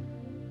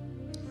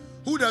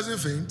 Who doesn't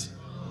faint?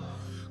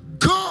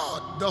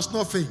 God does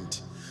not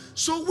faint.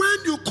 So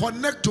when you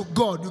connect to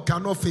God, you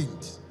cannot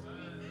faint.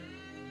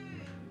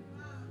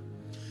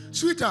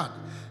 Sweetheart,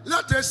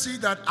 let us see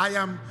that I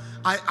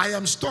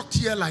am stuck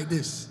here like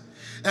this,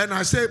 and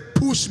I say,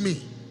 push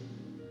me.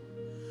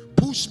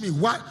 Push me.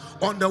 What?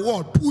 On the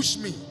wall, push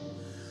me.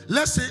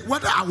 Let's say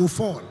whether I will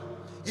fall.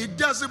 It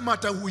doesn't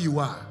matter who you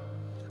are.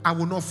 I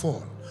will not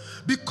fall.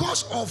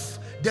 Because of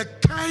the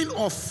kind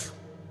of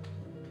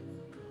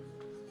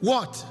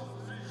what?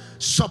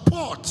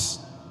 Support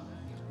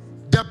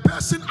the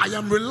person I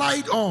am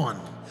relied on.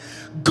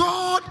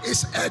 God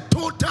is a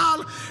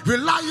total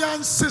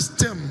reliance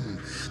system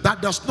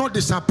that does not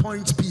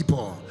disappoint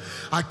people.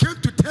 I came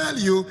to tell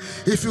you,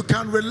 if you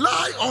can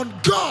rely on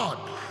God,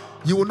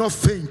 you will not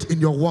faint in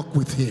your walk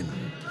with him.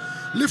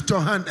 Lift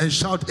your hand and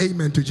shout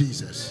amen to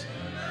Jesus.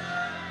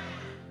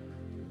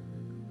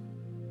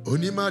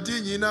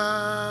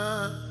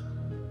 Onimadinina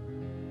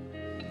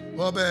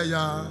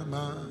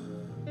obeyama.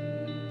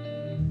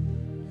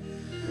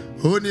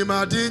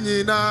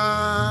 Onimadinina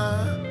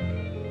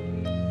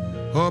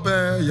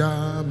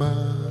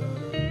obeyama.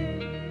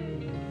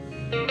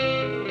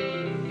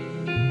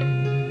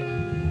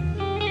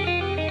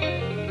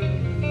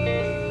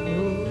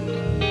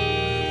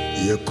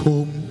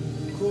 Nkum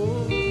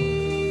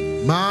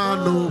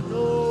mano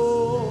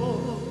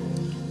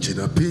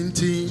China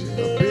Pinti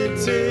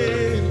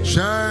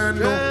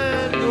Shano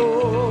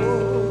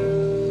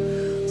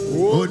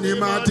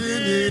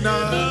Onimadinina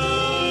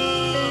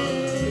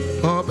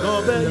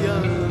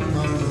Obeyama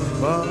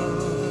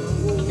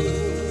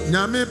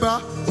Nyamiba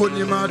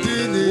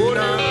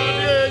Onimadinina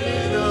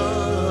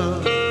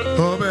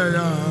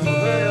Obeyama.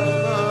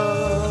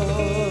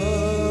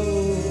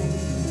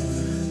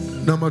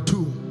 Number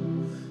 2,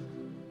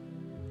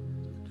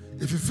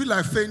 if you feel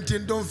like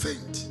fainting, don't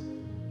faint.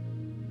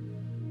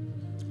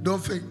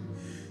 Don't faint.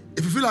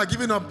 If you feel like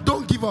giving up,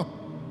 don't give up.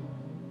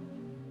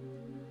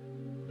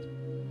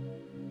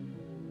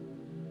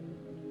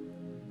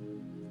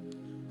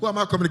 Who am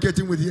I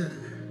communicating with here?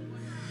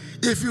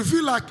 If you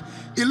feel like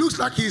it looks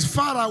like he's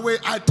far away,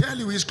 I tell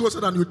you he's closer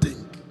than you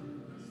think.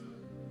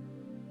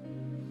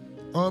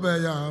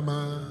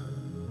 Obeyama.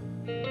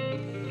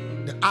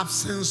 The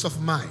absence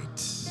of might.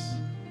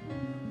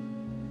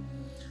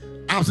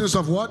 Absence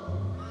of what?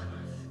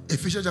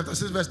 Ephesians chapter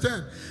 6 verse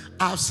 10.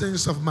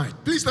 Absence of might.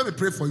 Please let me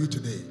pray for you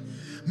today.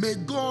 May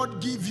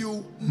God give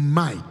you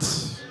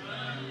might.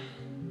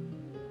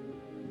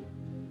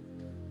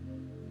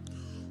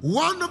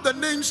 One of the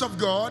names of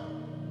God.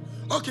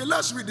 Okay,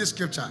 let's read this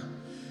scripture.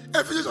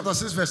 Ephesians chapter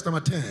 6 verse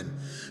number 10.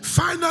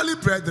 Finally,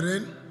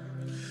 brethren,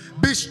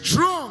 be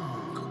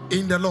strong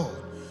in the Lord.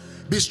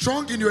 Be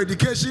strong in your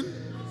education.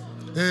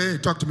 Hey,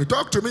 talk to me.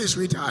 Talk to me,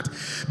 sweetheart.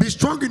 Be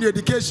strong in your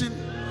education,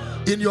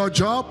 in your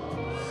job,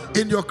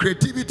 in your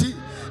creativity,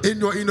 in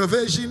your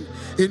innovation,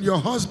 in your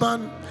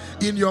husband,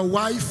 in your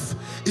wife,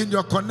 in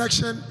your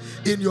connection,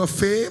 in your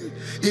fame,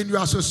 in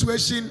your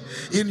association,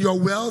 in your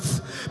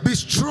wealth. Be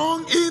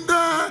strong in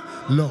the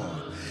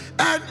Lord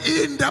and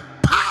in the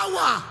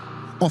power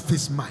of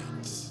his might.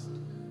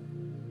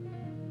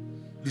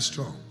 Be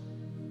strong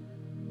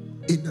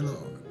in the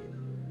Lord,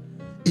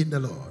 in the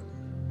Lord,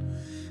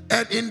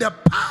 and in the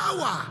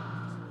power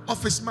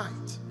of his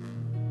might.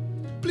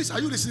 Please, are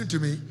you listening to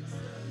me?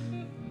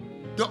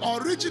 The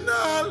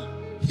original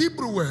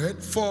Hebrew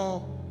word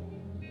for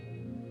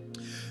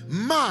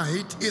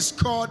might is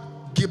called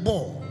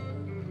Gibor.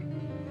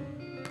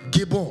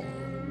 Gibor.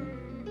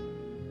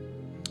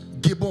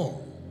 Gibor.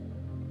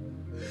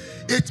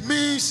 It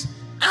means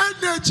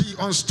energy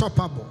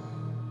unstoppable,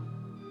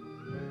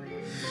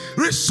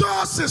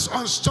 resources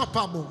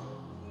unstoppable,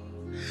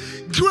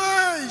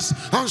 grace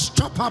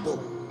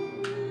unstoppable.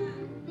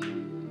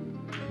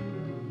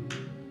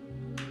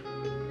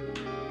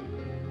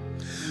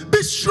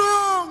 Be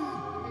strong.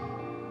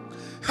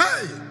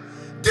 Hey,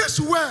 this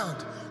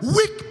world,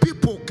 weak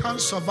people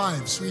can't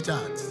survive,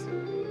 sweetheart.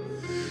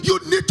 You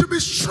need to be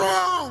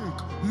strong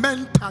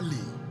mentally,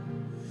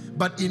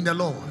 but in the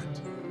Lord.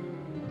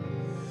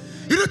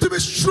 You need to be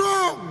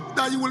strong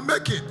that you will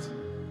make it.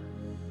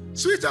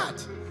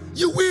 Sweetheart,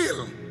 you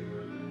will.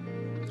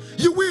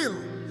 You will.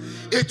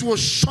 It will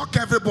shock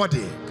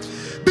everybody.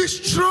 Be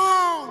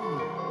strong.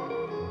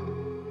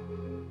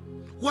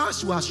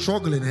 Whilst you are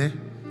struggling,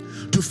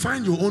 to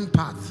find your own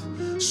path,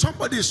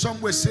 somebody is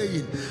somewhere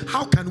saying,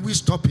 how can we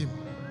stop him?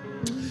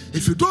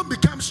 If you don't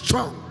become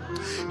strong,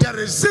 the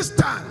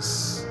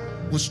resistance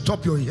will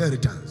stop your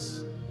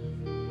inheritance.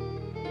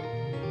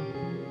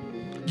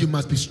 You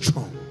must be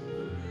strong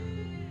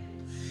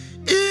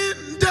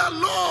in the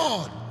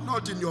Lord,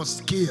 not in your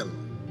skill,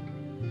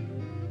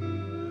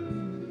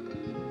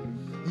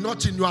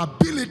 not in your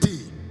ability.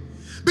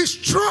 Be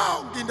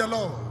strong in the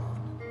Lord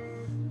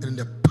and in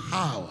the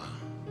power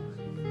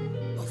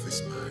of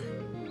his mind.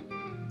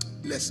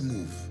 Let's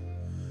move.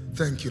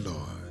 Thank you,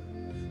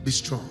 Lord. Be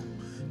strong.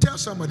 Tell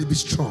somebody, be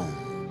strong.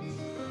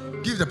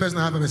 Give the person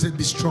a hand and say,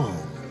 be strong.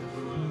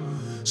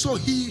 So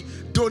he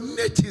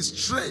donates his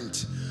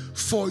strength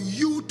for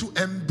you to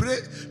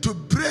embrace, to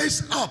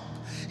brace up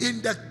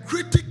in the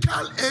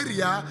critical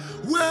area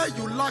where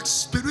you lack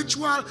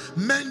spiritual,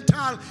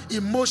 mental,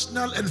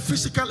 emotional, and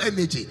physical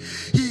energy.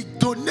 He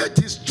donates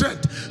his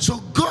strength. So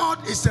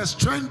God is a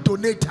strength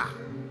donator.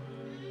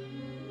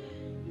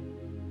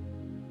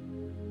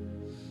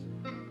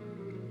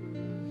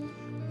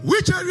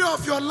 Which area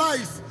of your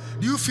life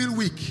do you feel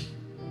weak?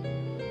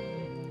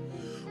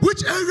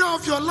 Which area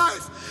of your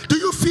life do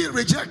you feel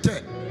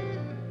rejected?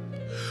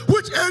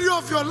 Which area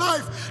of your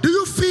life do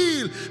you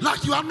feel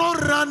like you are not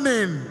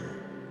running?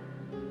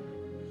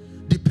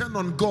 Depend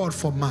on God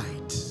for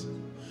might.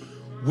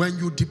 When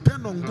you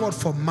depend on God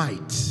for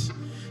might,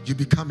 you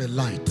become a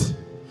light.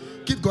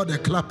 Give God a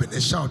clap and a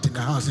shout in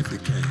the house if you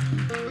can.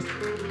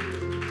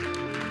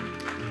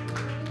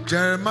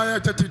 Jeremiah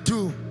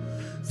 32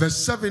 verse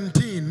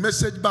 17,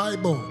 Message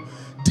Bible.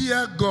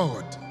 Dear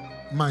God,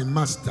 my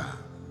master,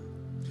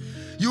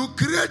 you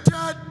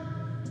created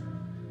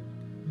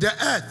the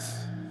earth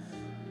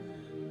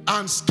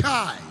and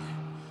sky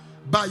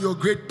by your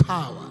great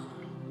power.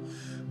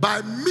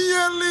 By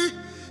merely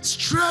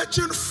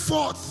stretching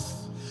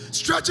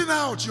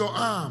out your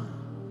arm,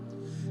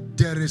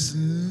 there is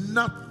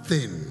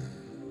nothing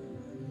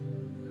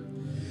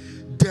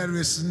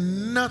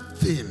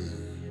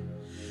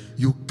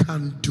you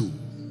can't do.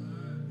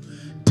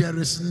 There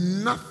is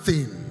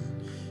nothing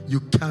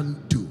you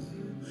can't do.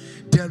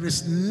 There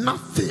is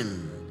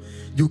nothing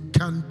you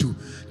can't do.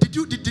 Did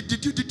you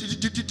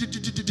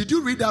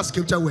read that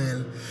scripture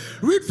well?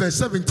 Read verse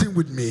 17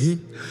 with me.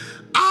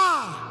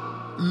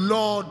 Ah,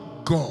 Lord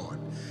God.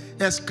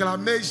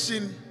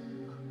 Exclamation.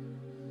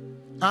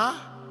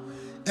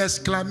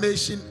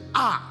 Exclamation.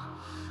 Ah.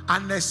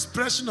 An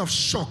expression of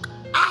shock.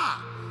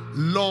 Ah,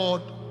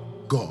 Lord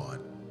God.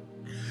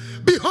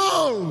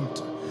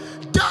 Behold,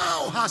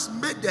 thou hast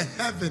made the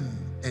heaven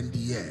and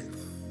the earth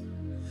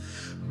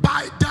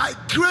by thy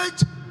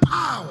great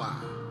power,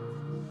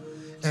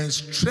 and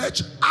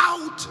stretch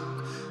out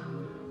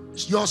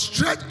your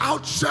stretched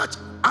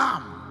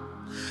arm,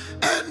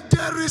 and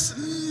there is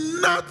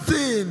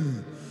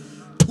nothing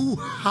too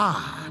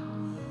hard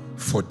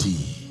for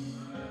thee.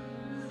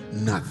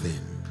 Nothing.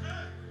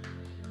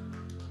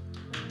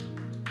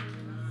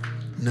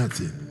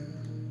 Nothing.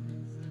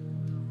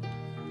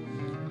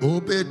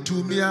 Obey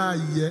to me,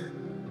 aye.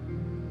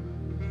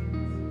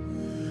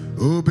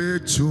 Obey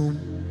to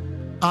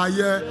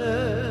aye.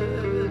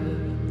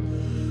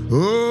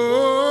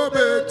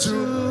 Obey to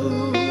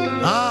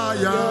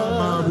aye.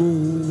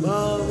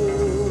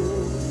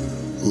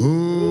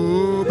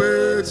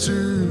 Obey to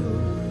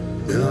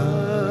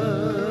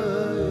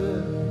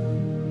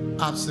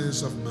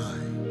absence of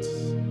mind.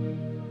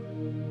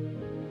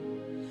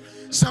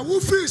 So we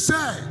feel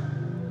say,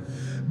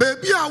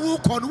 baby, I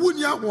walk on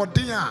wunya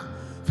wodin.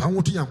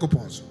 I'm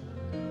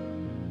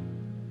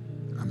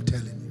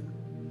telling you.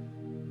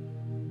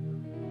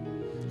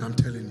 I'm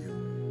telling you.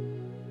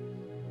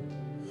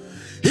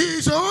 He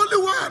is the only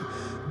one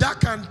that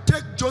can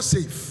take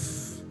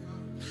Joseph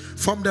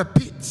from the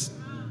pit,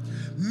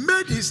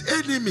 made his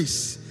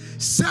enemies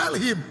sell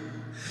him,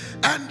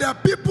 and the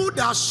people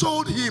that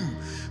sold him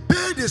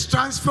paid his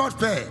transfer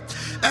fare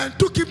and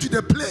took him to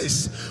the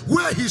place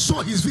where he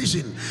saw his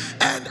vision,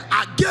 and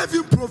I gave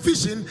him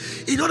provision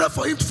in order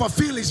for him to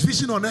fulfill his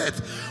vision on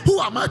earth. Who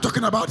am I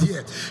talking about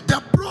here?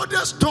 The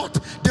brothers thought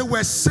they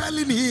were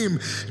selling him.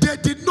 They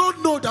did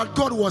not know that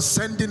God was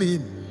sending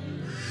him.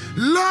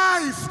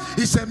 Life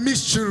is a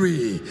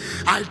mystery.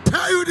 I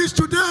tell you this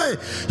today,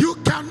 you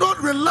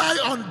cannot rely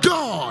on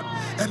God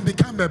and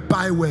become a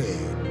byword.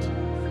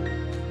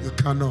 You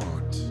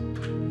cannot.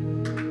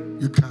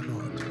 You cannot.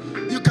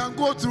 You can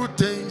go through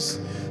things,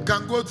 you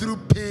can go through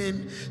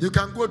pain, you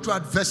can go through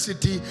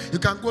adversity, you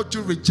can go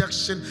through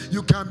rejection,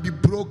 you can be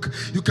broke,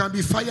 you can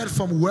be fired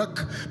from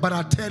work, but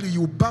I tell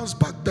you, you bounce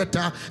back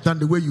better than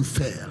the way you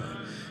fell.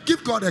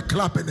 Give God a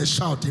clap and a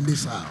shout in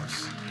this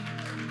house.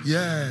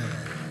 Yeah.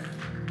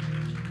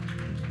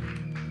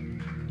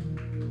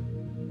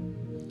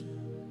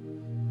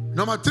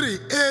 Number 3,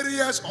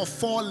 areas of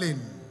falling.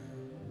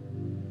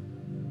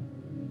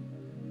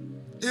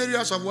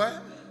 Areas of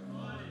what?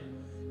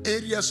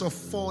 Areas of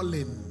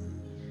falling.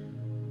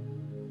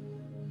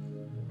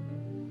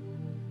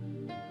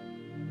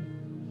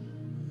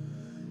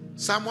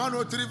 Psalm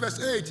 103 verse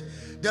 8.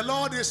 The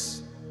Lord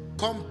is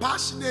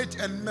compassionate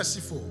and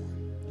merciful,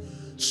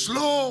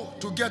 slow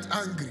to get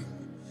angry,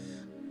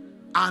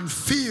 and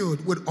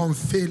filled with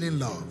unfailing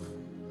love.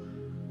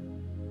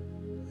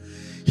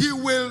 He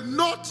will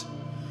not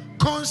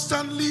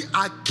constantly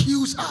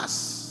accuse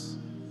us,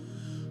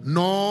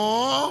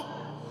 nor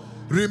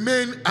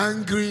remain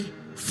angry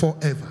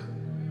forever.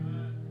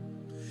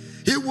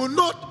 He will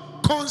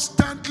not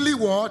constantly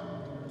what?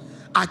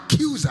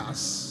 Accuse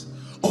us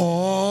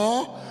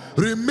or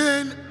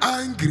remain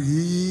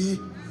angry.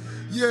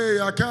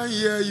 Yeah, I can't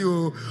hear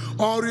you.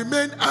 Or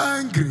remain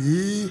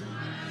angry.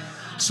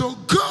 So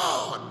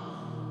God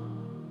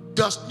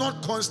does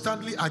not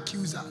constantly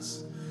accuse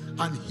us,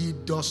 and he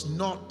does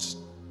not.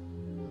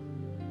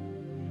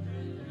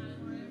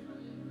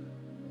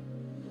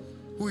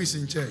 Who is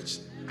in church?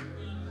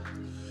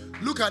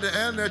 Look at the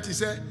end. He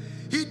said,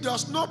 he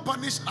does not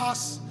punish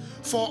us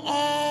for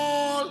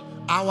all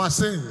our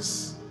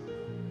sins.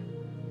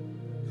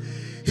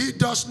 He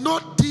does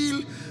not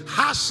deal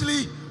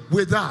harshly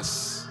with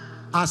us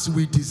as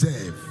we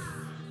deserve.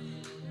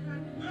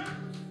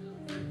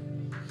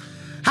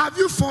 Have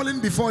you fallen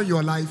before in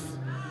your life?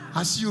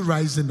 I see you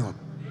rising up.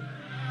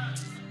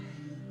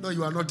 No,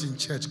 you are not in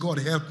church. God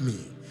help me.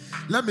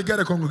 Let me get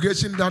a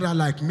congregation that are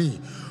like me,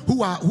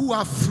 who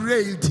are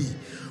frailty,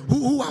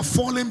 who are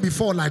falling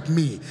before like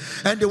me,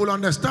 and they will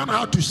understand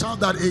how to shout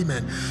that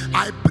amen.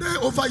 I pray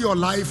over your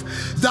life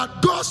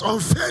that God's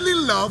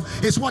unfailing love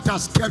is what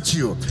has kept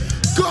you.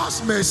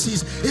 God's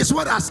mercies is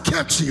what has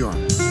kept you.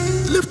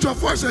 Lift your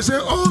voice and say,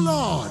 oh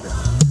Lord,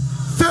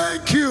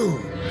 thank you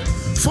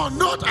for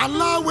not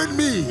allowing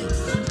me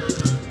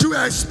to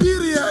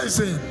experience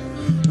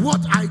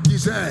what I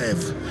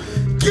deserve.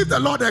 Give the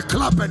Lord a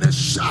clap and a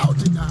shout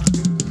in that.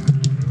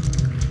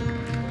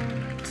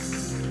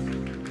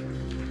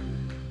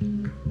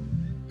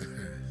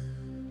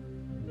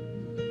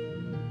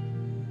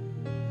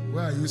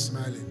 Why are you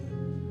smiling?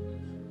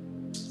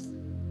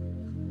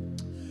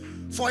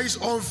 For his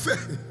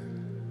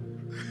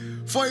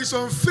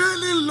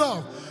unfailing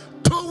love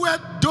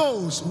toward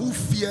those who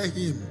fear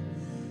him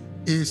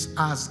is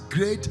as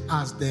great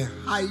as the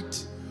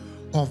height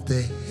of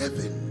the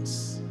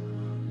heavens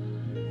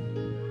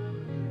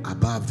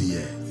above the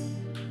earth.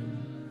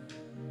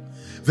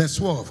 Verse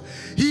 12.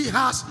 He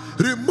has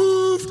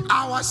removed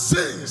our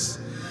sins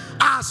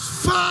as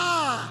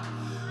far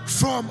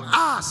from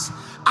us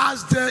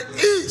as the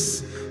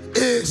east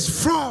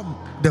is from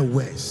the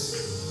west.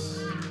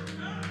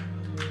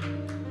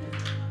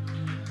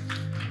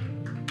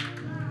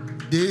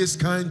 This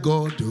kind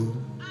God do.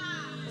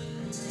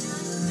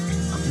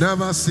 I've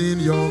never seen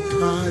your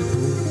kind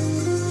do.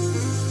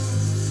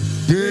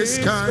 This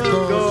kind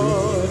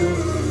God do.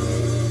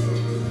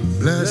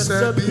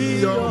 Blessed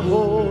be your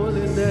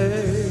holy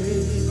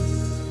name.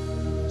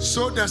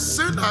 So the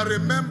sin I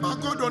remember,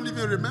 God don't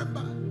even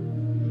remember.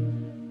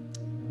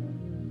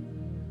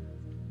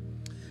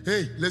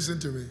 Hey, listen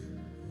to me.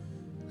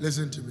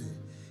 Listen to me.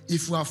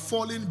 If we are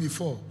falling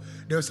before,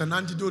 there's an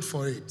antidote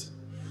for it.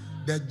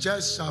 The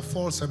just shall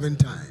fall 7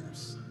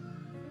 times.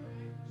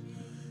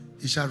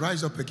 He shall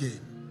rise up again.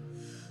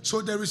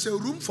 So there is a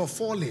room for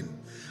falling.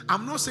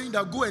 I'm not saying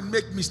that go and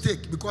make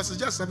mistake, because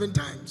it's just 7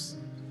 times.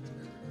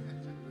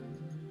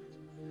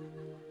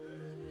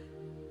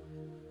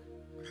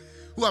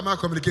 Who am I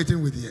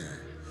communicating with here?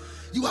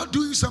 You are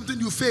doing something,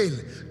 you fail.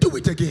 Do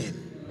it again.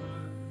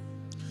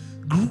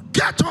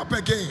 Get up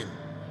again.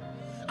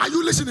 Are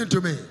you listening to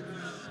me?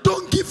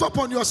 Don't give up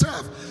on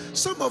yourself.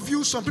 Some of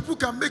you, some people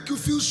can make you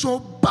feel so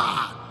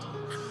bad.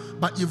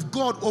 But if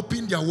God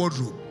opened their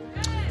wardrobe,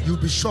 you'll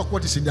be shocked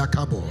what is in their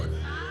cupboard.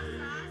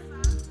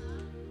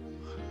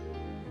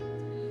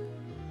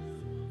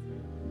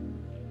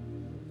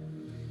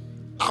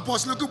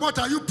 Apostle Nkum, what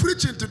are you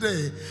preaching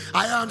today?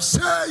 I am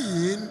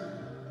saying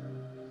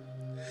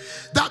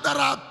that there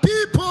are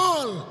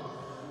people,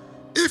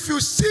 if you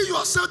see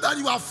yourself that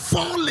you are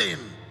falling,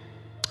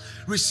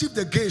 receive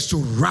the grace to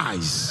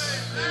rise.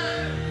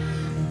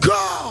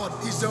 God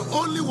is the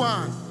only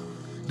one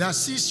that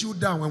sees you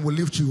down and will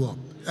lift you up.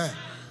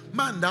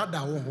 Man,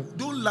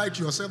 don't lie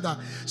to yourself that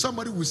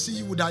somebody will see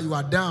you that you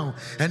are down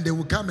and they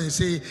will come and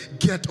say,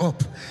 get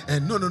up.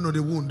 And no, they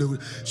won't.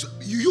 So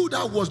you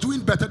that was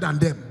doing better than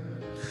them,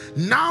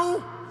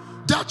 now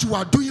that you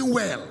are doing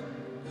well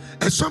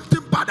and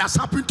something bad has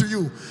happened to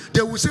you,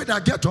 they will say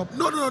that get up.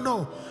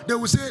 No. They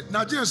will say,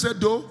 Nigerian said,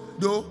 do.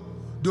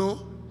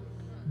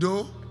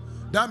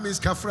 That means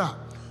kafra.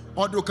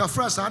 Or do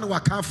kafra san wa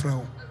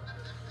kafra.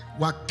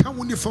 Wa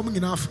kamuni forming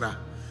in Afra.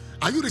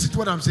 Are you listening to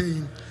what I'm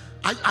saying?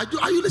 Are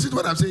you listening to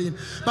what I'm saying?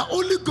 But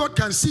only God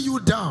can see you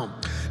down,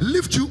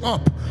 lift you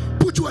up,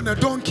 put you on a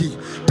donkey,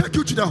 take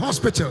you to the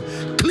hospital,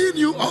 clean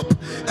you up,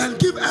 and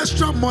give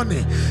extra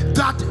money.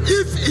 That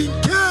if in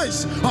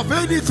case of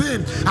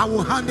anything, I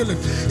will handle it.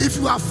 If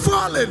you are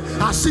falling,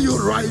 I see you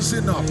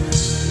rising up.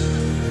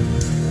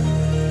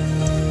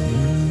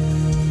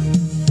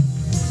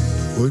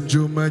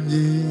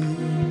 Unjumani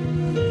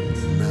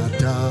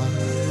nata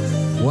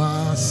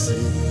wasi.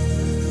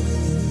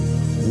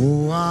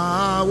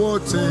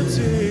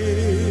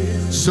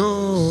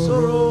 Sorrow.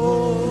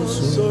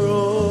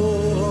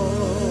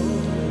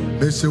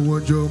 Mese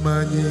wonjo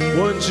mani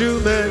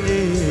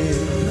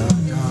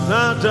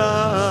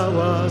nada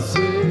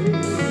wasi.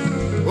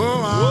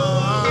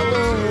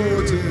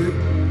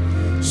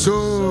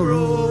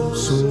 Sorrow.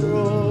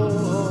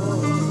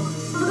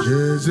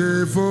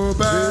 Jezefo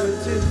be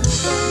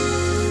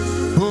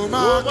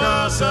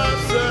Omakasa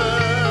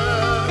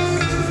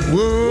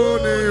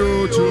Wone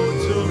ocho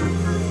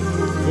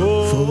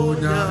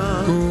Fonya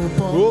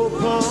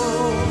Kupon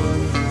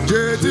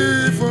Jeti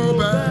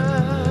Fobe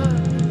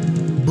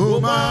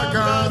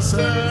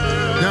Bomakasa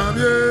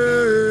Nyamye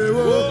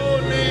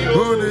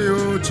Wone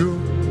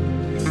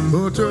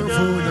ocho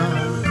Fonya.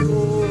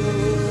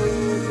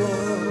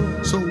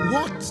 So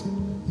what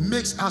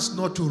makes us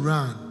not to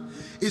run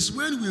is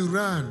when we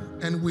run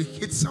and we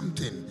hit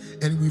something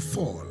and we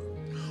fall,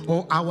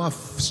 or our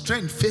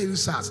strength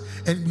fails us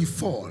and we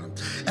fall.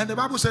 And the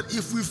Bible said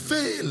if we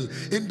fail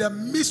in the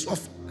midst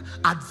of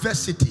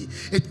adversity,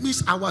 it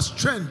means our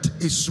strength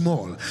is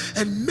small.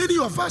 And many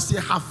of us here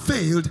have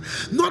failed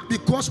not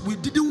because we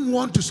didn't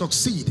want to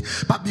succeed,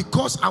 but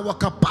because our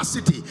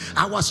capacity,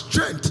 our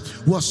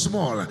strength was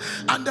small.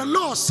 And the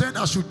Lord said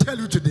I should tell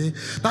you today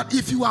that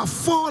if you are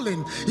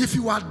falling, if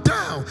you are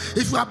down,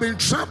 if you have been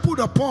trampled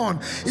upon,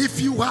 if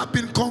you have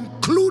been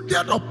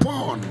concluded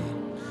upon,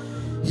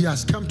 He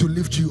has come to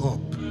lift you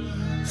up.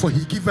 For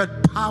He giveth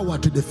power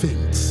to the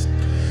faint.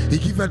 He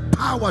giveth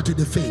power to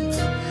the faint.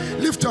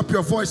 Lift up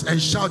your voice and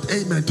shout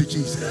amen to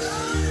Jesus.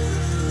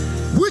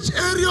 Which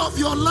area of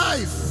your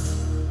life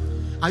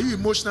are you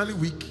emotionally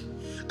weak?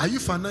 Are you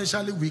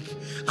financially weak?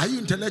 Are you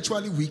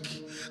intellectually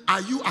weak?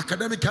 Are you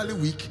academically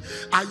weak?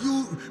 Are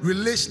you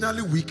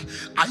relationally weak?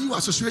 Are you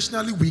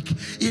associationally weak?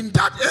 In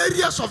that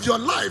areas of your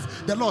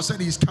life, the Lord said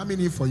He is coming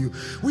in for you.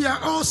 We are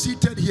all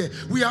seated here.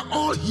 We are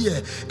all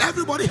here.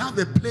 Everybody have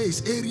a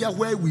place, area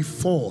where we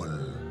fall.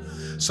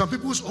 Some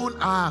people's own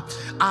are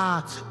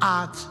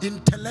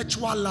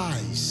intellectual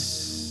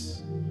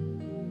lies.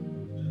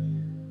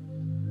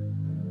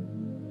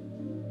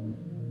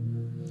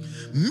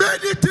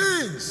 Many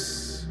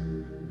things,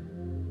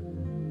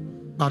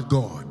 but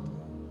God.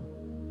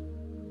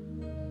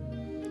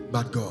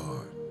 But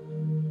God.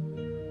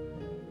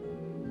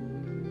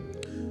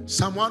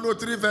 Psalm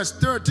 103 verse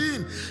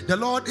 13. The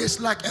Lord is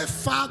like a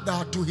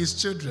father to his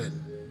children.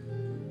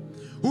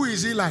 Who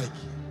is He like?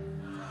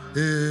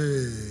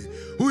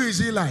 Who is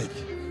He like?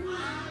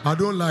 I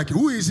don't like it.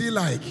 Who is He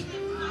like?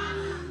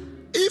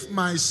 If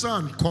my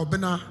son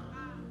Kobina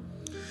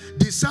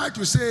decide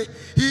to say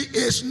he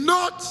is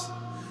not,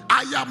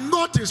 I am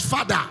not his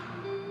father,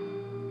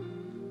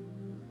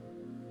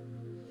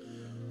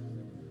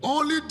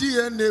 only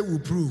DNA will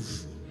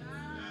prove.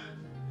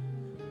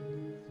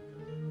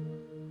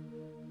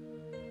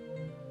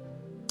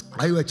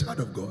 Are you a child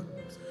of God?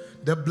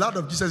 The blood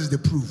of Jesus is the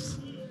proof.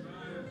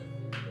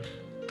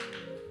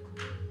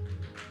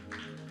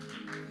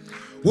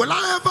 Will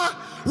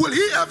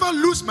he ever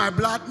lose my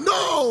blood?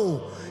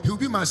 No. He will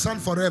be my son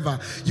forever.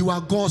 You are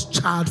God's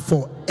child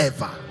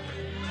forever.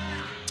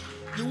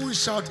 You won't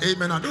shout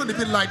amen. I don't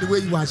even like the way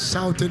you are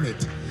shouting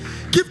it.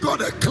 Give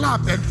God a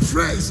clap and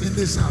praise in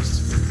this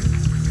house.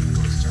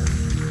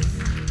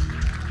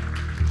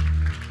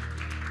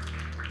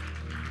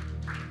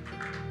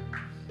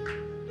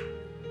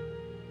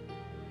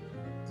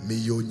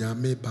 Miyo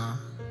nyameba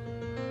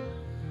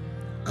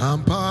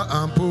ampa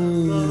ampo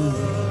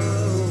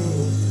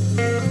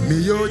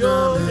miyo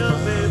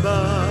nyameba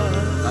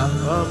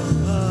ampa.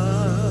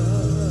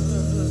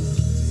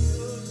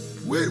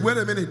 Wait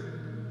a minute.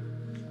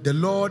 The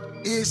Lord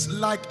is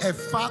like a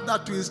father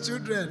to his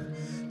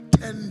children,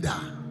 tender,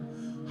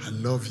 I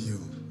love you,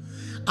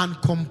 and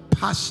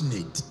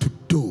compassionate to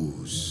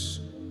those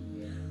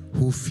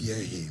who fear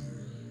him.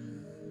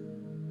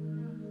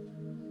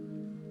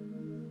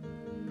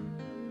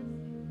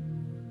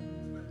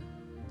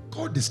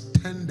 God is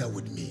tender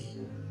with me.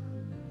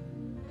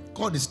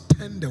 God is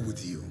tender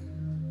with you.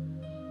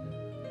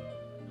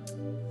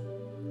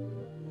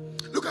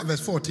 Look at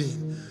verse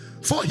 14.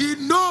 For he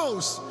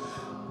knows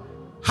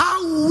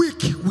how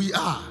weak we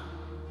are,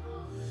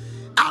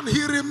 and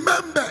he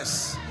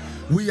remembers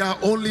we are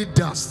only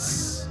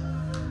dust.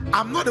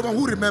 I'm not the one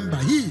who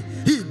remembers.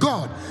 He,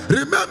 God,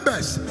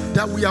 remembers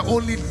that we are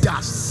only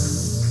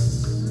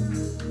dust.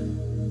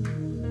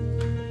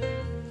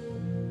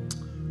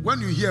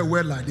 When you hear a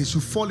word like this,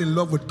 you fall in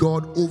love with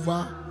God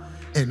over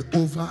and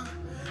over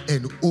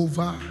and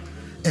over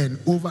and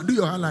over. Do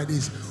your hand like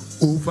this,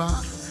 over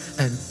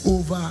and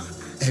over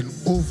and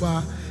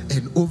over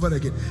and over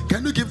again.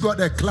 Can you give God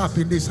a clap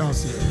in this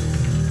house here?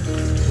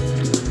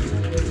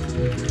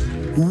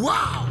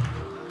 Wow!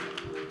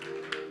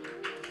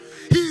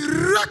 He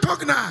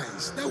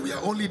recognized that we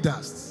are only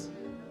dust.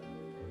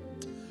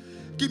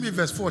 Give me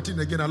verse 14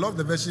 again. I love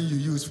the version you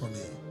use for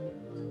me.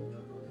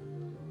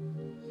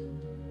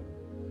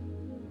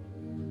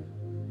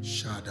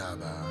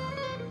 Shadaba.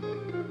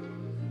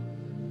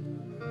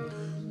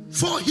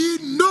 For he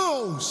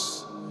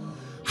knows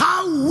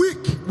how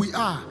weak we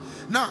are.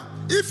 Now,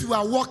 if you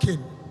are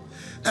walking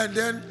and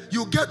then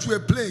you get to a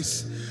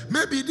place,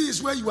 maybe this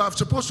is where you are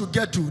supposed to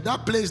get to,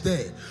 that place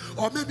there,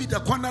 or maybe the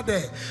corner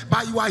there,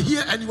 but you are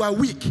here and you are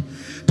weak.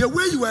 The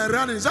way you are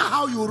running, is that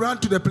how you run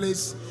to the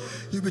place?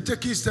 You'll be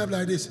taking steps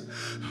like this.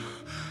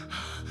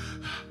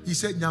 He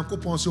said, the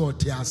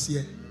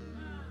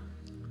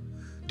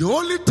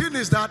only thing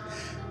is that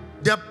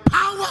the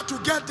power to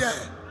get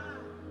there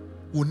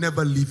will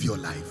never leave your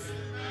life.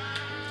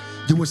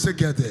 You will say,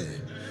 get there.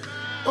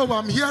 Oh,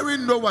 I'm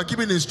hearing Noah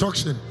giving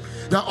instruction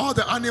that all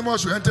the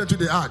animals should enter into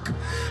the ark.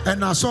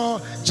 And I saw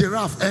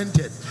giraffe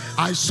entered.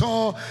 I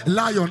saw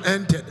lion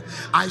entered.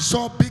 I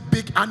saw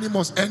big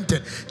animals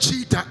entered.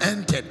 Cheetah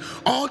entered.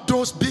 All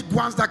those big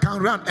ones that can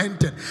run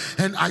entered.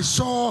 And I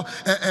saw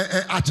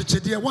what's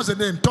the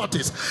name?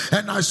 Tortoise.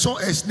 And I saw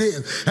a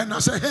snail. And I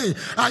said, hey,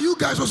 are you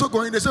guys also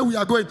going? They said, we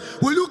are going.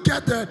 Will you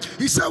get there?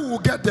 He said, we'll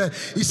get there.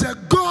 He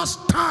said, God's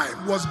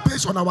time was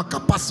based on our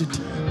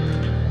capacity.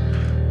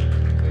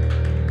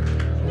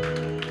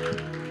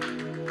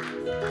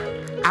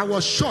 I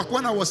was shocked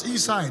when I was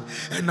inside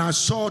and I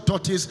saw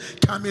tortoise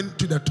coming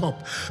to the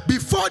top.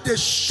 Before they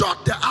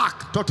shot the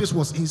ark, tortoise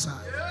was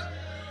inside.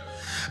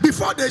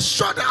 Before they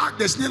shot the ark,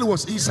 the snail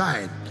was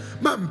inside.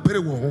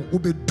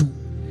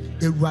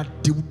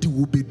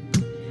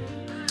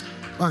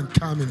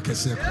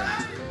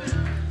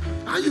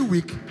 Are you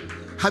weak?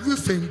 Have you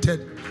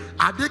fainted?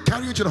 Are they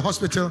carrying you to the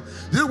hospital?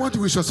 They don't want to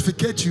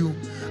resuscitate you.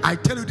 I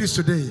tell you this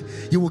today,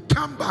 you will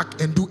come back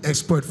and do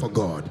exploit for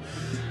God.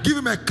 Give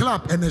him a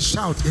clap and a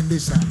shout in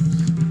this hand.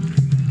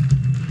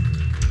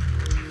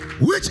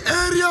 Which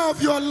area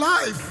of your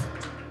life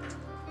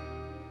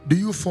do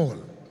you fall?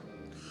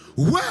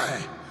 Where?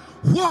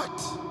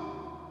 What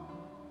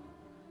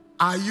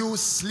are you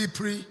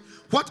slippery?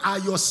 What are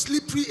your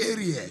slippery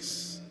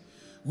areas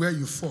where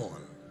you fall?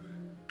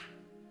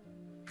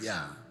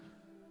 Yeah.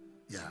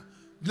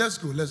 Let's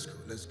go.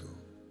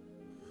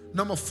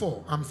 Number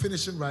 4. I'm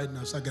finishing right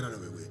now, so I get out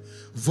of the way.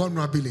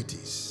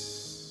 Vulnerabilities.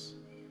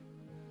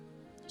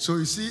 So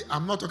you see,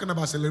 I'm not talking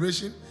about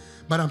acceleration,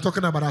 but I'm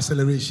talking about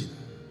acceleration.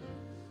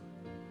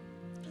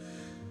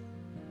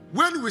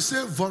 When we say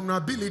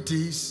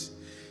vulnerabilities,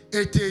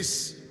 it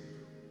is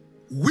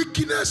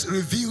weakness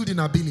revealed in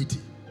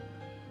ability.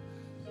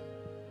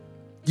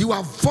 You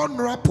are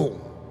vulnerable.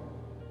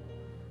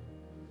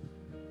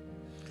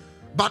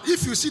 But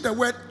if you see the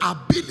word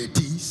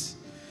abilities,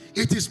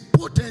 it is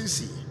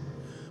potency.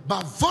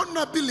 But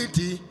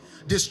vulnerability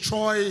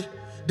destroys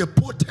the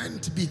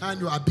potent behind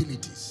your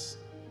abilities.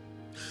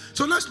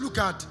 So let's look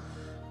at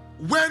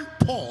when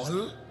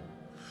Paul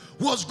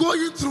was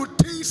going through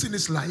things in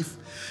his life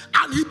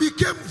and he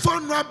became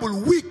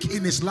vulnerable, weak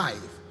in his life.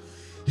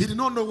 He did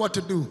not know what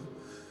to do.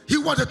 He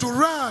wanted to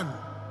run.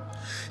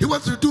 He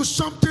wanted to do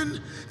something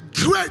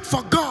great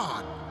for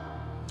God.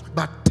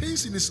 But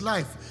things in his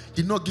life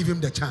did not give him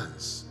the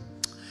chance.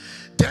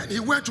 Then he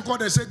went to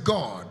God and said,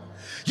 God,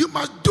 you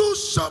must do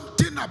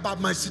something about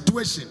my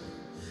situation.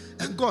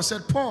 And God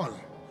said, Paul,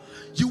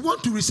 you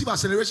want to receive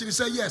acceleration? He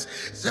said, yes.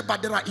 He said,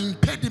 but there are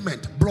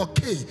impediment,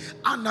 blockade,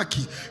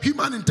 anarchy,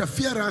 human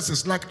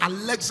interferences like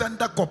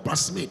Alexander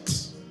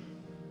Coppersmith.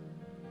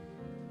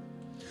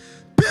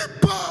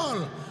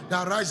 People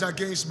that rise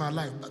against my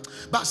life.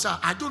 But sir,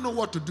 I don't know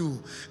what to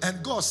do.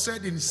 And God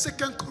said in 2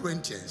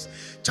 Corinthians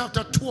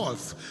chapter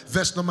 12,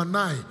 verse number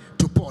 9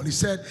 to Paul, he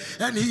said,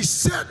 and he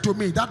said to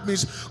me, that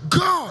means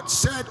God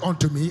said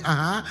unto me,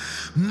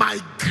 my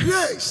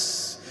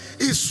grace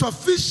is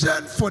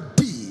sufficient for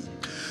thee,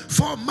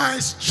 for my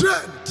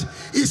strength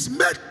is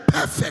made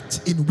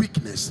perfect in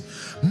weakness.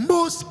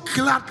 Most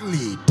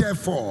gladly,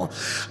 therefore,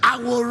 I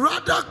will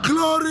rather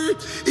glory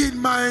in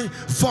my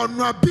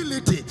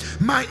vulnerability,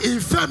 my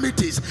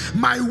infirmities,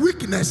 my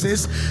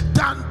weaknesses,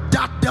 than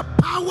that the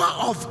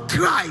power of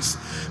Christ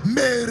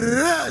may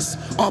rest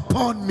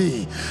upon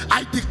me.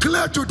 I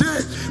declare today,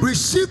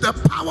 receive the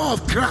power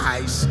of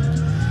Christ.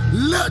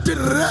 Let it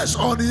rest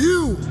on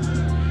you.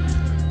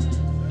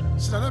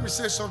 So now let me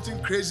say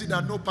something crazy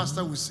that no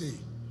pastor will say.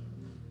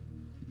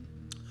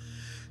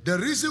 The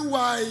reason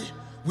why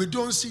we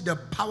don't see the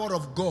power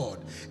of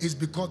God is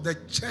because the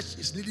church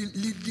is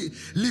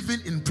living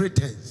in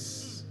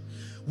pretense.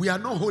 We are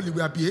not holy,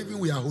 we are behaving,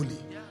 we are holy.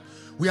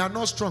 We are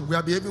not strong, we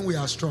are behaving, we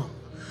are strong.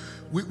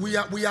 We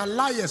are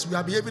liars, we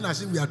are behaving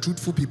as if we are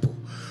truthful people.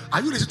 Are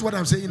you listening to what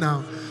I'm saying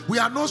now? We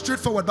are not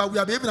straightforward, but we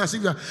are behaving as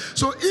if we are.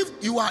 So if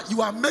you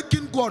are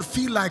making God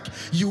feel like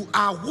you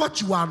are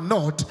what you are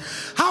not,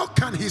 how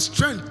can his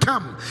strength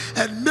come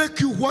and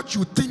make you what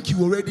you think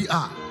you already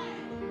are?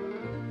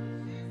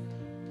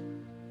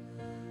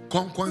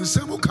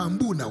 Konkonsemu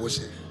kambu na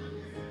wose.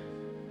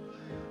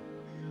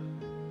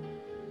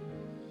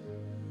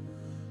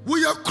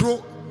 We are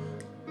crow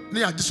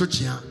near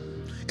disochia.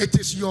 It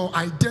is your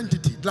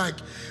identity. Like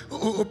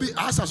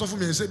as I saw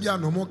from me, say be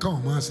no more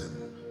come.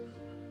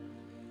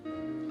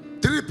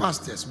 3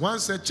 pastors. One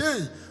said,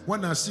 "Hey,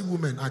 when I see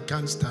women, I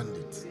can't stand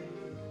it."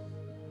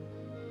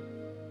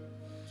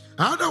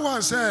 Another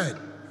one said,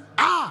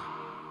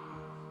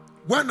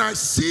 when I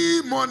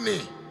see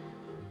money,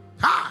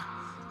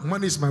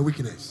 money is my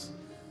weakness.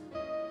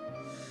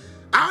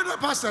 Another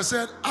pastor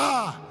said,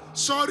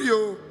 sorry,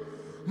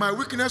 my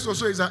weakness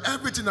also is that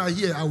everything I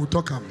hear, I will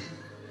talk about.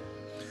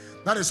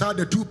 That is how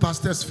the 2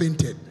 pastors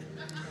fainted.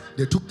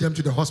 They took them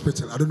to the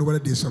hospital. I don't know whether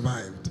they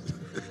survived.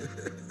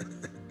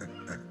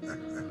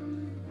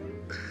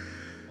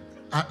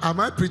 Am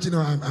I preaching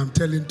or I'm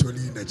telling Tony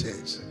in the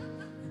church?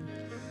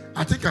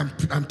 I think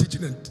I'm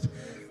teaching it.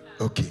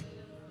 Okay.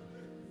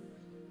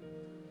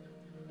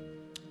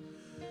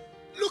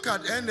 Look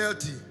at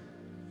NLT.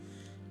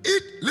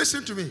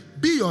 Listen to me.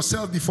 Be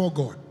yourself before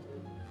God.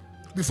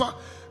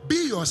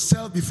 Be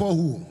yourself before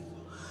who?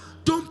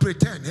 Don't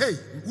pretend. Hey,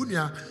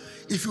 Unia,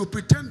 if you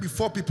pretend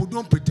before people,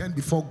 don't pretend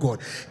before God.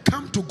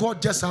 Come to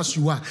God just as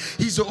you are.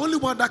 He's the only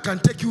one that can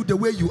take you the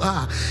way you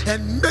are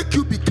and make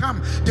you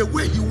become the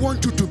way He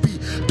wants you to be.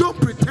 Don't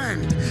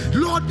pretend.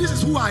 Lord, this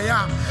is who I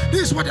am.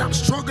 This is what I'm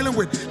struggling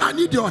with. I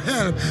need your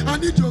help. I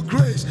need your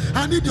grace.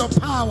 I need your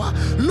power.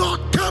 Lord,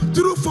 come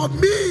through for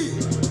me.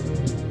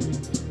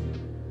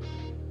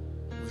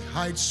 We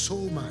hide so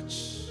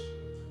much.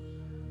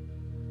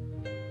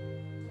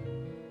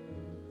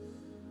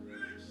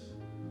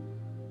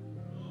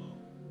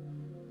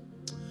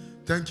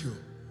 Thank you.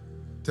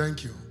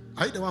 Thank you.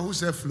 Are you the one who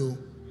said flow?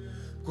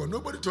 Because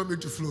nobody told me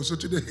to flow. So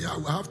today I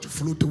will have to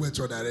flow towards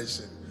your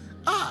direction.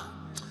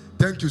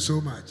 Thank you so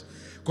much.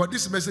 Because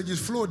this message is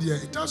flowed here.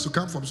 It has to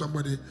come from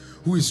somebody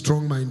who is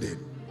strong-minded.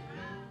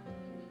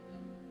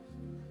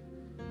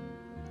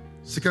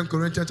 2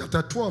 Corinthians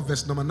chapter 12,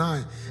 verse number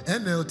 9,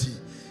 NLT.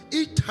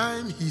 Each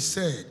time he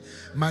said,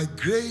 my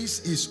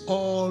grace is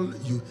all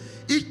you.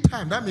 Each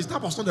time, that means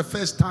that was not the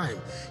first time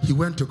he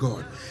went to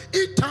God.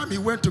 Each time he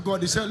went to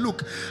God, he said,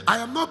 look, I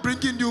am not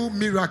bringing you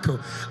miracle.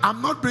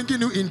 I'm not bringing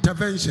you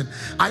intervention.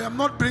 I am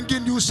not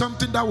bringing you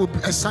something that will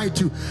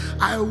excite you.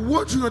 I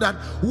want you to know that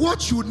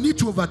what you need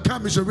to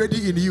overcome is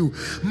already in you.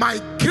 My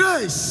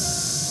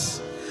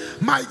grace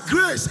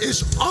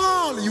is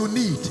all you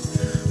need.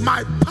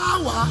 My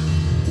power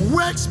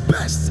works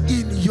best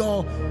in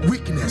your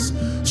weakness.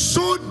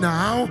 So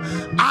now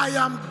I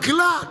am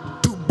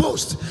glad to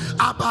boast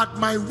about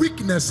my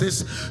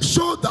weaknesses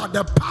so that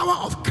the power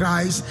of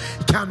Christ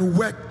can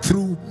work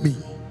through me.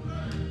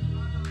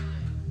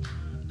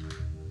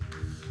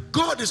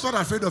 God is not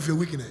afraid of your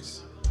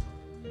weakness.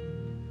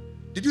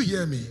 Did you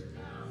hear me?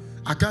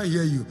 I can't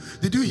hear you.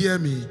 Did you hear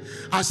me?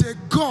 I said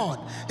God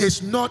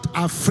is not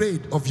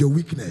afraid of your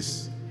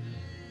weakness.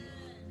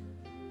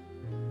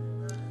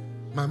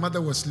 My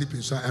mother was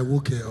sleeping, so I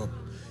woke her up.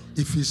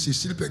 If she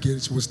sleeps again,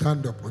 she will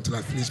stand up until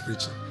I finish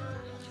preaching.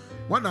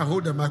 When I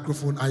hold the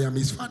microphone, I am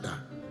his father.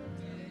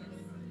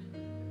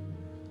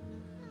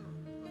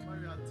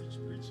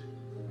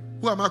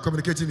 Who am I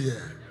communicating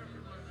here?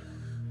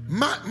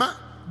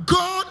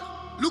 God,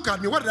 look at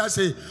me. What did I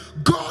say?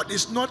 God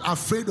is not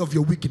afraid of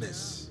your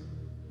weakness.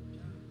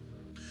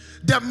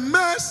 The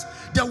mess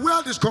the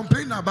world is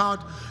complaining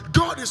about,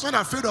 God is not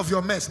afraid of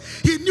your mess.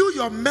 He knew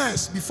your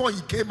mess before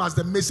he came as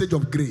the message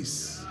of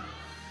grace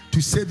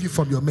to save you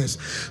from your mess.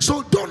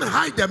 So don't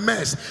hide the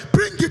mess.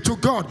 Bring it to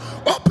God.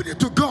 Open it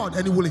to God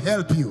and he will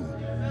help you.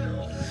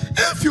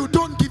 If you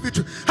don't give it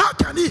to, how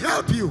can he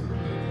help you?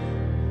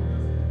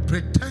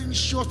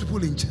 Pretentious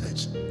people in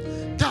church.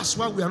 That's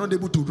why we are not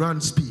able to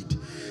run speed.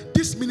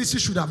 This ministry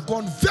should have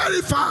gone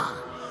very far.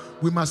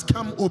 We must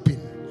come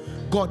open.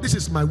 God, this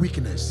is my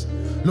weakness.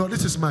 Lord,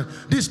 this is my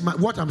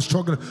what I'm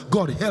struggling.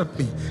 God, help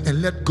me,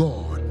 and let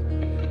God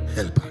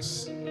help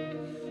us.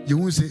 You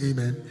won't say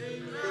amen?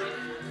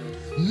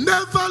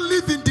 Never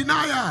live in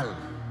denial.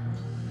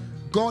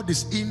 God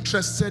is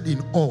interested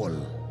in all.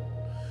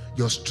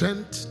 Your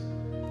strength,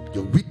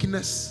 your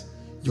weakness,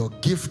 your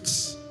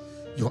gifts,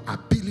 your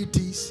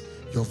abilities,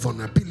 your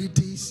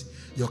vulnerabilities,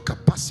 your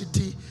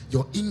capacity,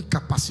 your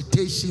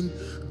incapacitation.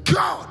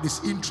 God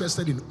is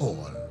interested in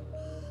all.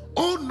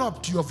 Own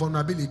up to your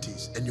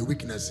vulnerabilities and your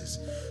weaknesses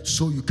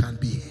so you can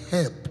be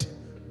helped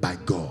by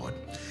God.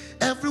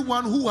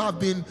 Everyone who have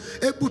been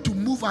able to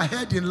move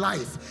ahead in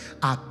life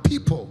are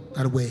people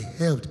that were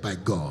helped by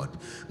God.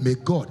 May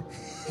God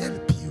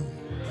help you.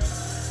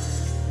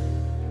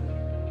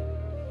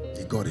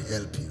 May God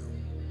help you.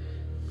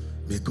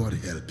 May God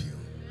help you.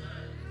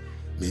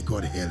 May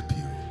God help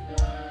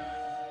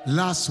you.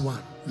 Last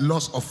one,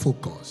 loss of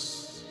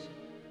focus.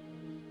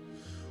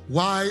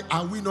 Why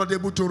are we not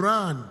able to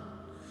run?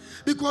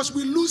 Because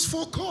we lose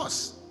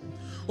focus.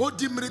 No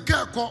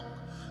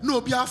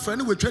be our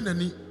friend we train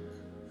any.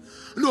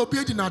 No be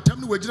in our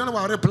time we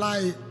general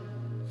reply.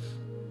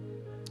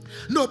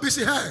 No be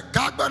say hey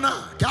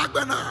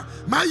kagbana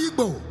my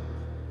Igbo.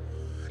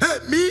 Hey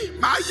me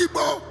my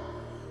Igbo.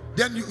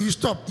 Then you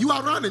stop. You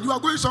are running. You are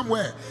going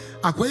somewhere.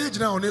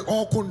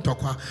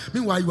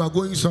 Meanwhile, you are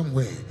going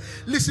somewhere.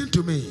 Listen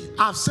to me.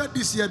 I've said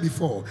this here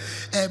before.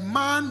 A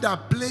man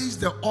that plays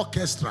the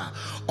orchestra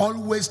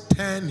always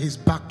turns his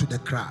back to the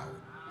crowd.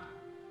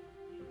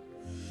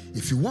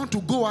 If you want to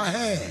go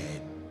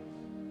ahead,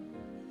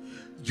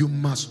 you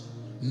must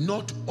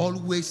not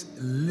always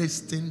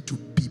listen to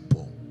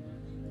people.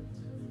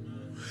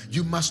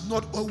 You must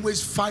not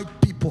always fight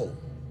people.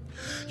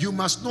 You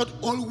must not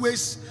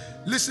always,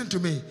 listen to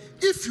me,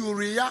 if you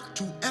react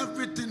to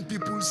everything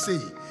people say,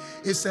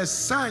 it's a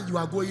sign you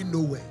are going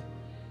nowhere.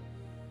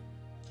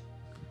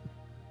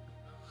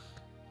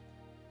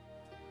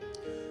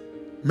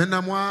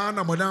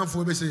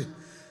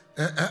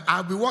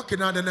 I'll be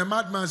walking out and the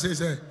madman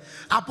says,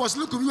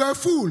 Apostle, look, you are a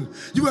fool.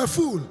 You are a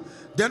fool.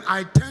 Then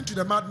I turn to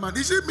the madman.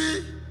 Is it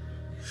me?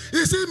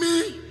 Is it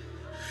me?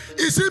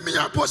 Is it me,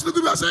 Apostle?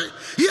 Look, I say,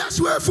 yes,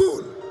 you are a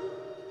fool.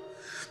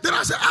 Then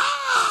I say,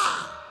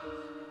 ah!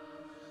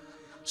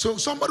 So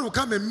somebody will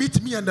come and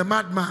meet me and the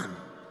madman.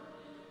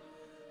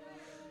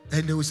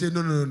 And they will say,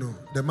 no, no, no, no.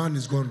 The man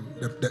is gone.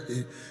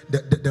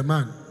 The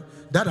man,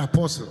 that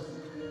apostle,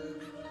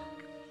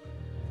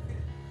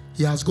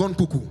 he has gone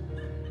cuckoo.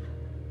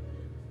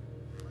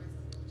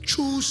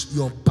 Choose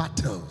your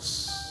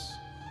battles.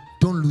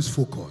 Don't lose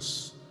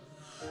focus.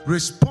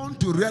 Respond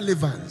to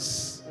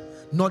relevance,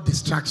 not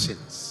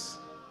distractions.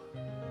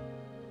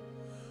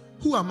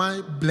 Who am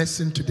I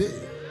blessing today?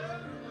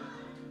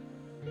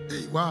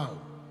 Hey, wow.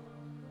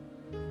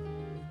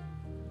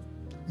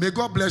 May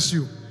God bless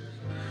you.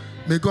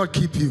 May God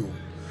keep you.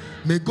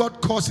 May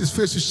God cause his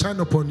face to shine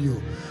upon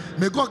you.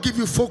 May God give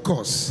you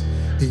focus.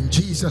 In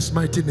Jesus'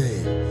 mighty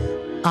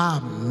name.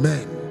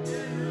 Amen.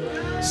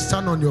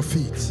 Stand on your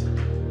feet.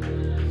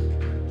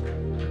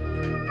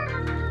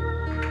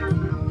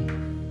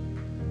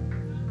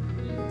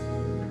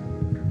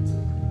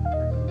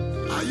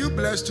 Are you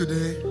blessed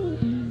today?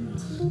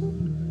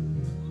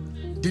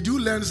 Did you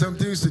learn some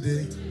things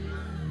today?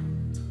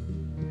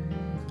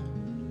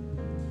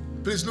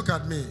 Please look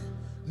at me.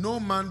 No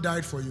man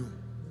died for you.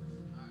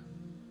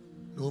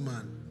 No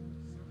man.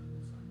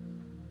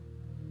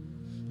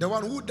 The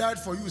one who died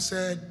for you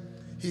said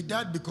he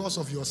died because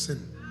of your sin.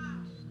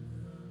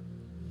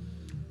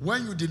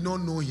 When you did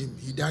not know him,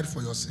 he died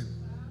for your sin.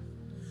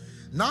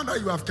 Now that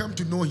you have come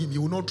to know him, he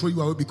will not throw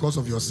you away because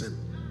of your sin.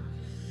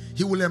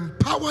 He will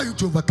empower you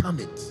to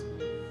overcome it,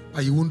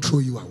 but he won't throw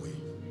you away.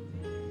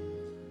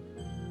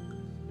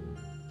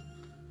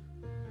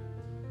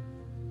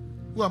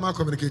 Who am I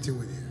communicating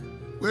with here?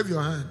 Wave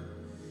your hand.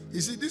 You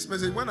see, this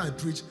message, when I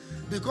preach,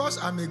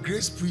 because I'm a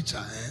grace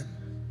preacher,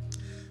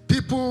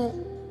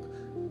 people,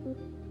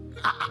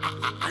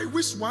 I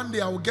wish one day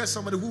I will get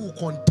somebody who will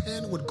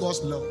contend with God's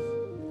love.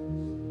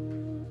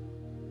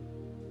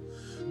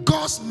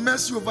 God's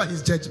mercy over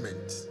his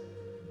judgment.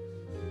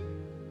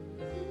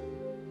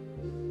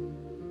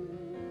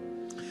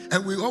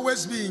 And we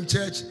always be in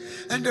church,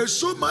 and there's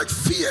so much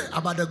fear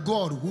about the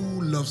God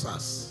who loves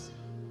us.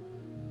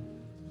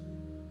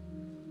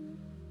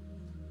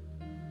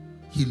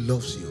 He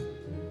loves you.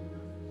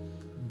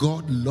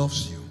 God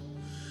loves you.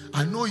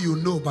 I know you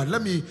know, but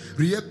let me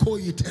re-echo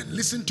it and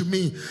listen to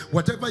me.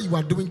 Whatever you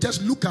are doing,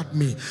 just look at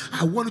me.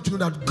 I want you to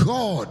know that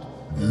God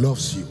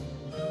loves you.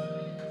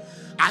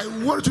 I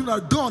want you to know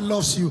that God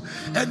loves you,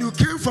 and you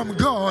came from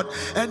God,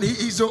 and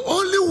he is the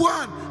only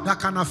one that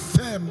can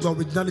affirm the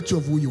originality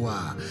of who you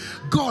are.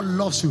 God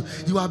loves you.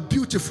 You are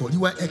beautiful.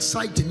 You are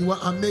exciting. You are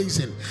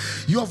amazing.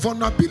 Your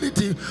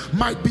vulnerability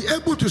might be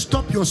able to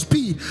stop your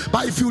speed,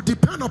 but if you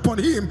depend upon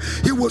him,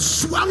 he will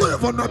swallow your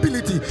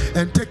vulnerability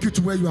and take you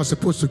to where you are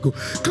supposed to go.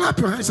 Clap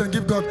your hands and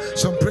give God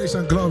some praise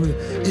and glory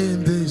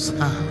in this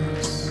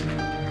house.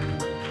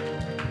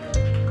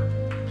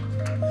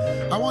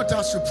 I want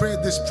us to pray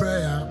this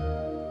prayer.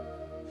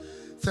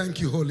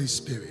 Thank you, Holy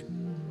Spirit.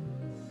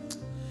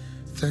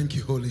 Thank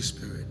you, Holy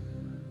Spirit.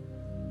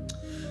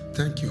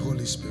 Thank you,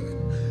 Holy Spirit.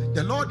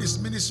 The Lord is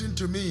ministering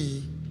to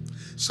me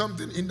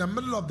something in the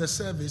middle of the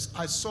service.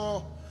 I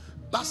saw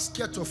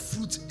basket of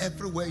fruit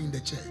everywhere in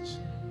the church.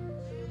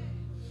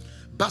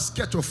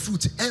 Basket of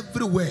fruit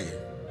everywhere.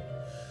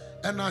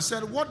 And I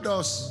said, what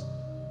does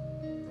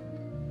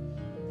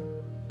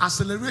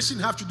acceleration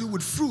have to do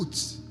with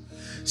fruits?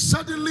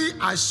 Suddenly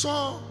I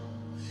saw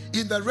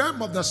in the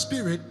realm of the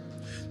spirit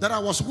that I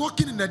was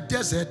walking in a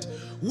desert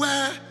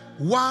where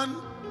one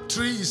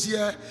tree is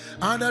here,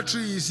 another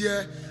tree is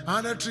here,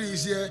 another tree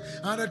is here,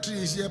 another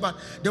tree is here, but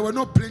there were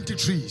not plenty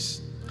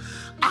trees.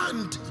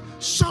 And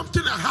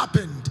something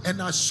happened,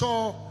 and I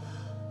saw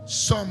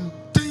some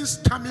things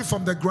coming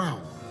from the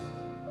ground.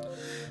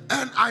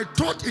 And I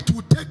thought it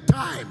would take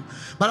time.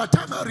 By the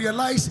time I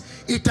realized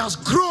it has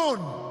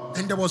grown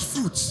and there was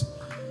fruits,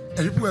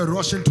 and people were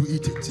rushing to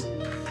eat it.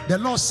 The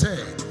Lord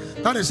said,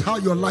 that is how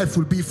your life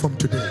will be from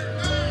today.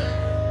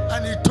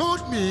 And He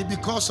told me,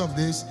 because of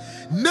this,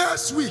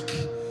 next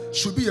week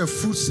should be a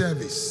fruit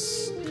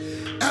service.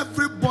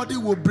 Everybody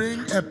will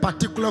bring a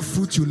particular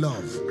fruit you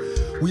love.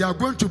 We are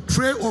going to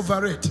pray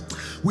over it.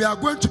 We are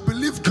going to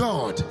believe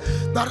God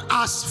that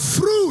as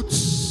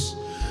fruits,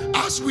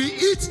 as we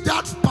eat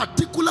that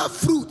particular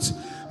fruit,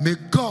 may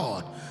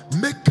God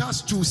make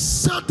us to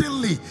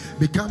certainly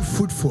become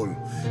fruitful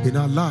in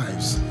our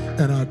lives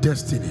and our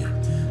destiny.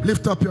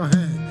 Lift up your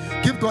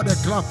hand. Give God a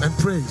clap and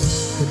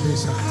praise in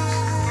this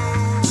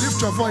house.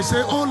 Lift your voice.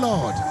 Say, oh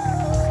Lord,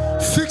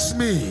 fix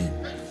me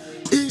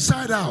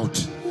inside out.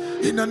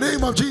 In the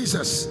name of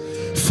Jesus.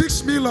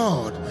 Fix me,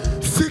 Lord.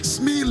 Fix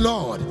me,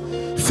 Lord.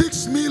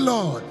 Fix me,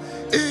 Lord.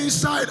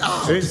 Inside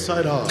out.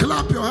 Inside out.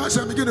 Clap your hands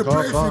and begin to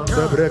pray if you can.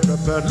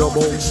 Lord,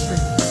 fix me.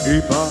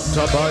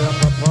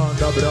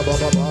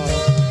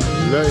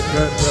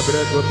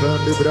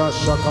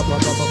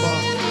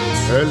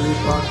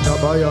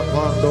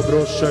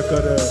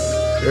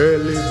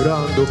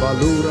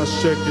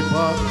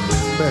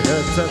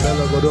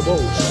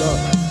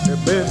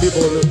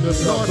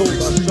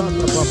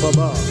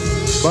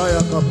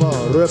 Baya kapa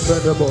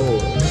repedebo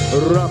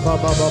rapa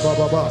baba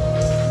baba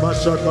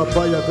mashaka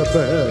baya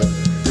kape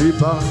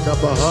ibanda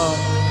baha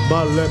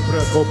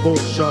malepre kopo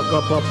shaka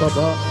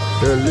baba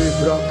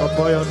elibra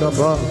kapaya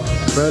daba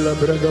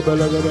melebrega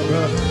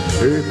belega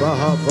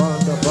ibaha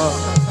banda ba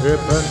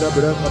ependa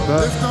brega ba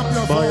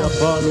baya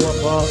palwa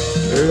ba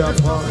ya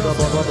banda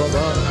baba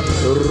baba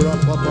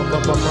rapa baba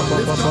baba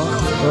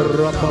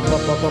rapa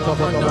baba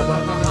baba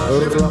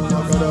rapa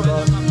baba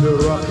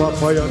rapa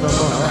paya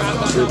daba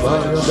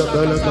ibaya de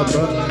belega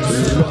ba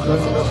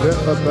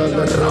rapa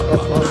bela rapa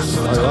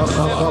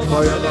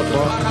paya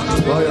daba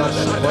baya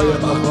paya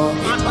daba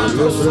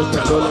lebre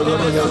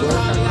belega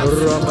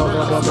rapa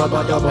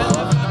baba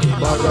baba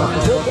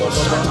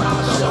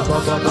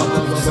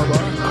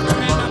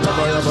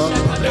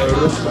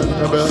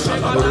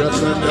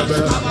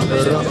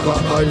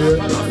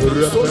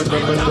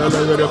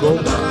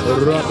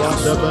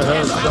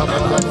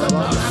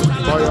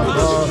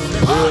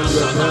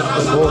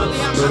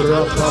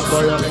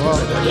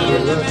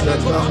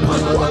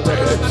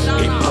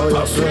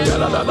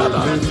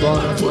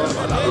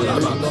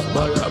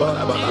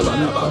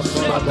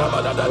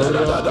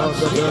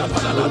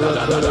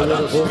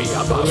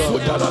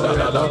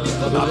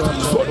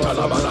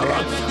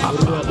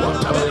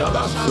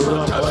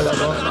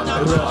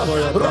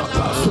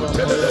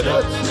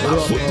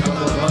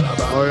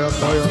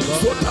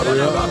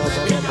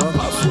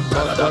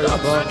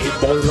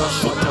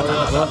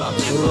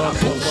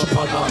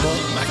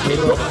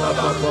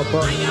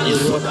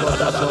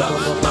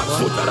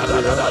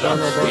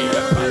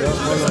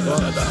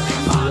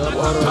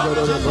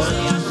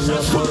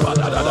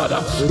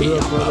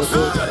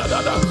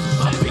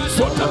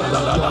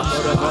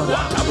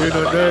In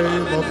the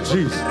name of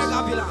Jesus.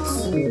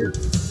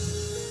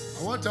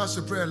 I want us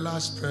to pray a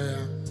last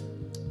prayer.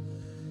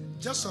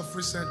 Just of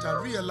recent,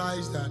 I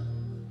realized that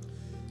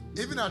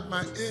even at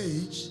my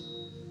age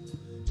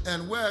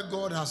and where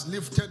God has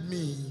lifted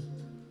me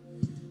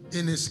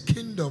in His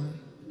kingdom,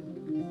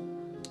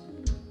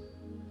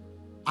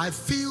 I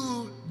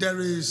feel there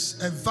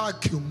is a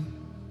vacuum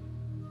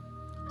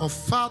of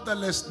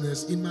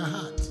fatherlessness in my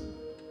heart.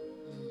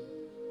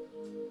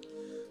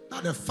 Now,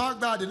 the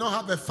fact that I did not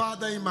have a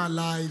father in my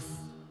life,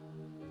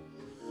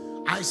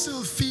 I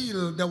still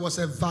feel there was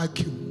a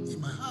vacuum in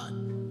my heart.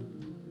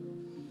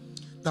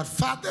 That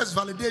father's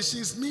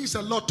validations means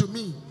a lot to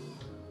me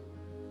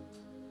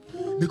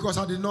because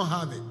I did not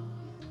have it.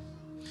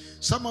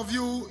 Some of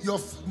you, your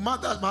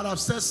mother might have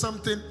said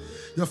something,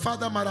 your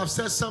father might have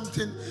said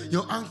something,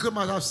 your uncle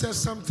might have said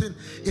something,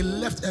 it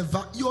left a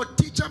vacuum. Your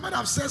teacher might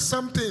have said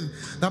something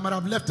that might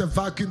have left a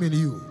vacuum in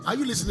you. Are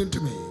you listening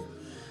to me?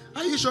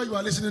 Are you sure you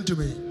are listening to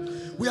me?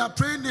 We are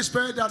praying this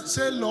prayer that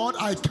say, Lord,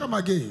 I come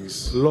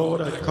against. Lord,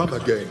 I come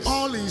against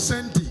all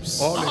incentives.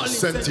 All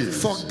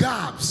incentives. For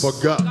gaps. For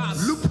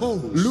gaps.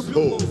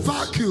 Loopholes.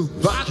 Vacuum.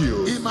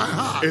 In my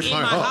heart. In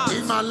my heart.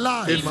 In my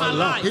life. In my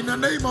life. In the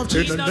name of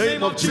Jesus. In the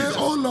name of Jesus. Say,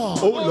 oh Lord.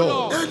 Oh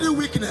Lord. Any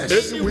weakness.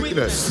 Any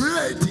weakness.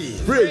 Frailty.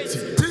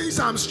 Frailty. things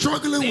I'm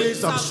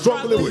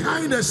struggling with,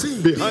 behind the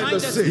scene. Behind the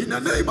scene. In the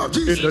name of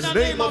Jesus. In the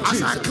name of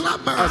Jesus. As I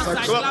clap my hands. As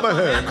I clap my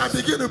hands. And I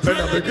begin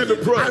to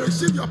pray. I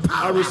receive your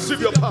power. I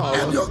receive your power.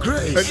 And your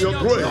grace. And your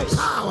grace. Your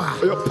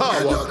power. Your power.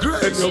 And your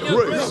grace. And your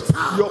grace.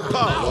 Your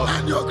power.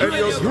 And your grace. And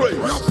your grace.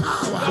 Your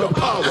power. Your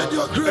power. And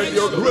your grace. And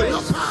your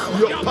grace.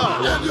 Your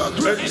power. And your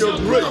grace. And your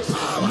grace.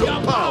 Your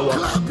power.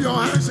 Clap your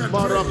hands and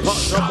pray.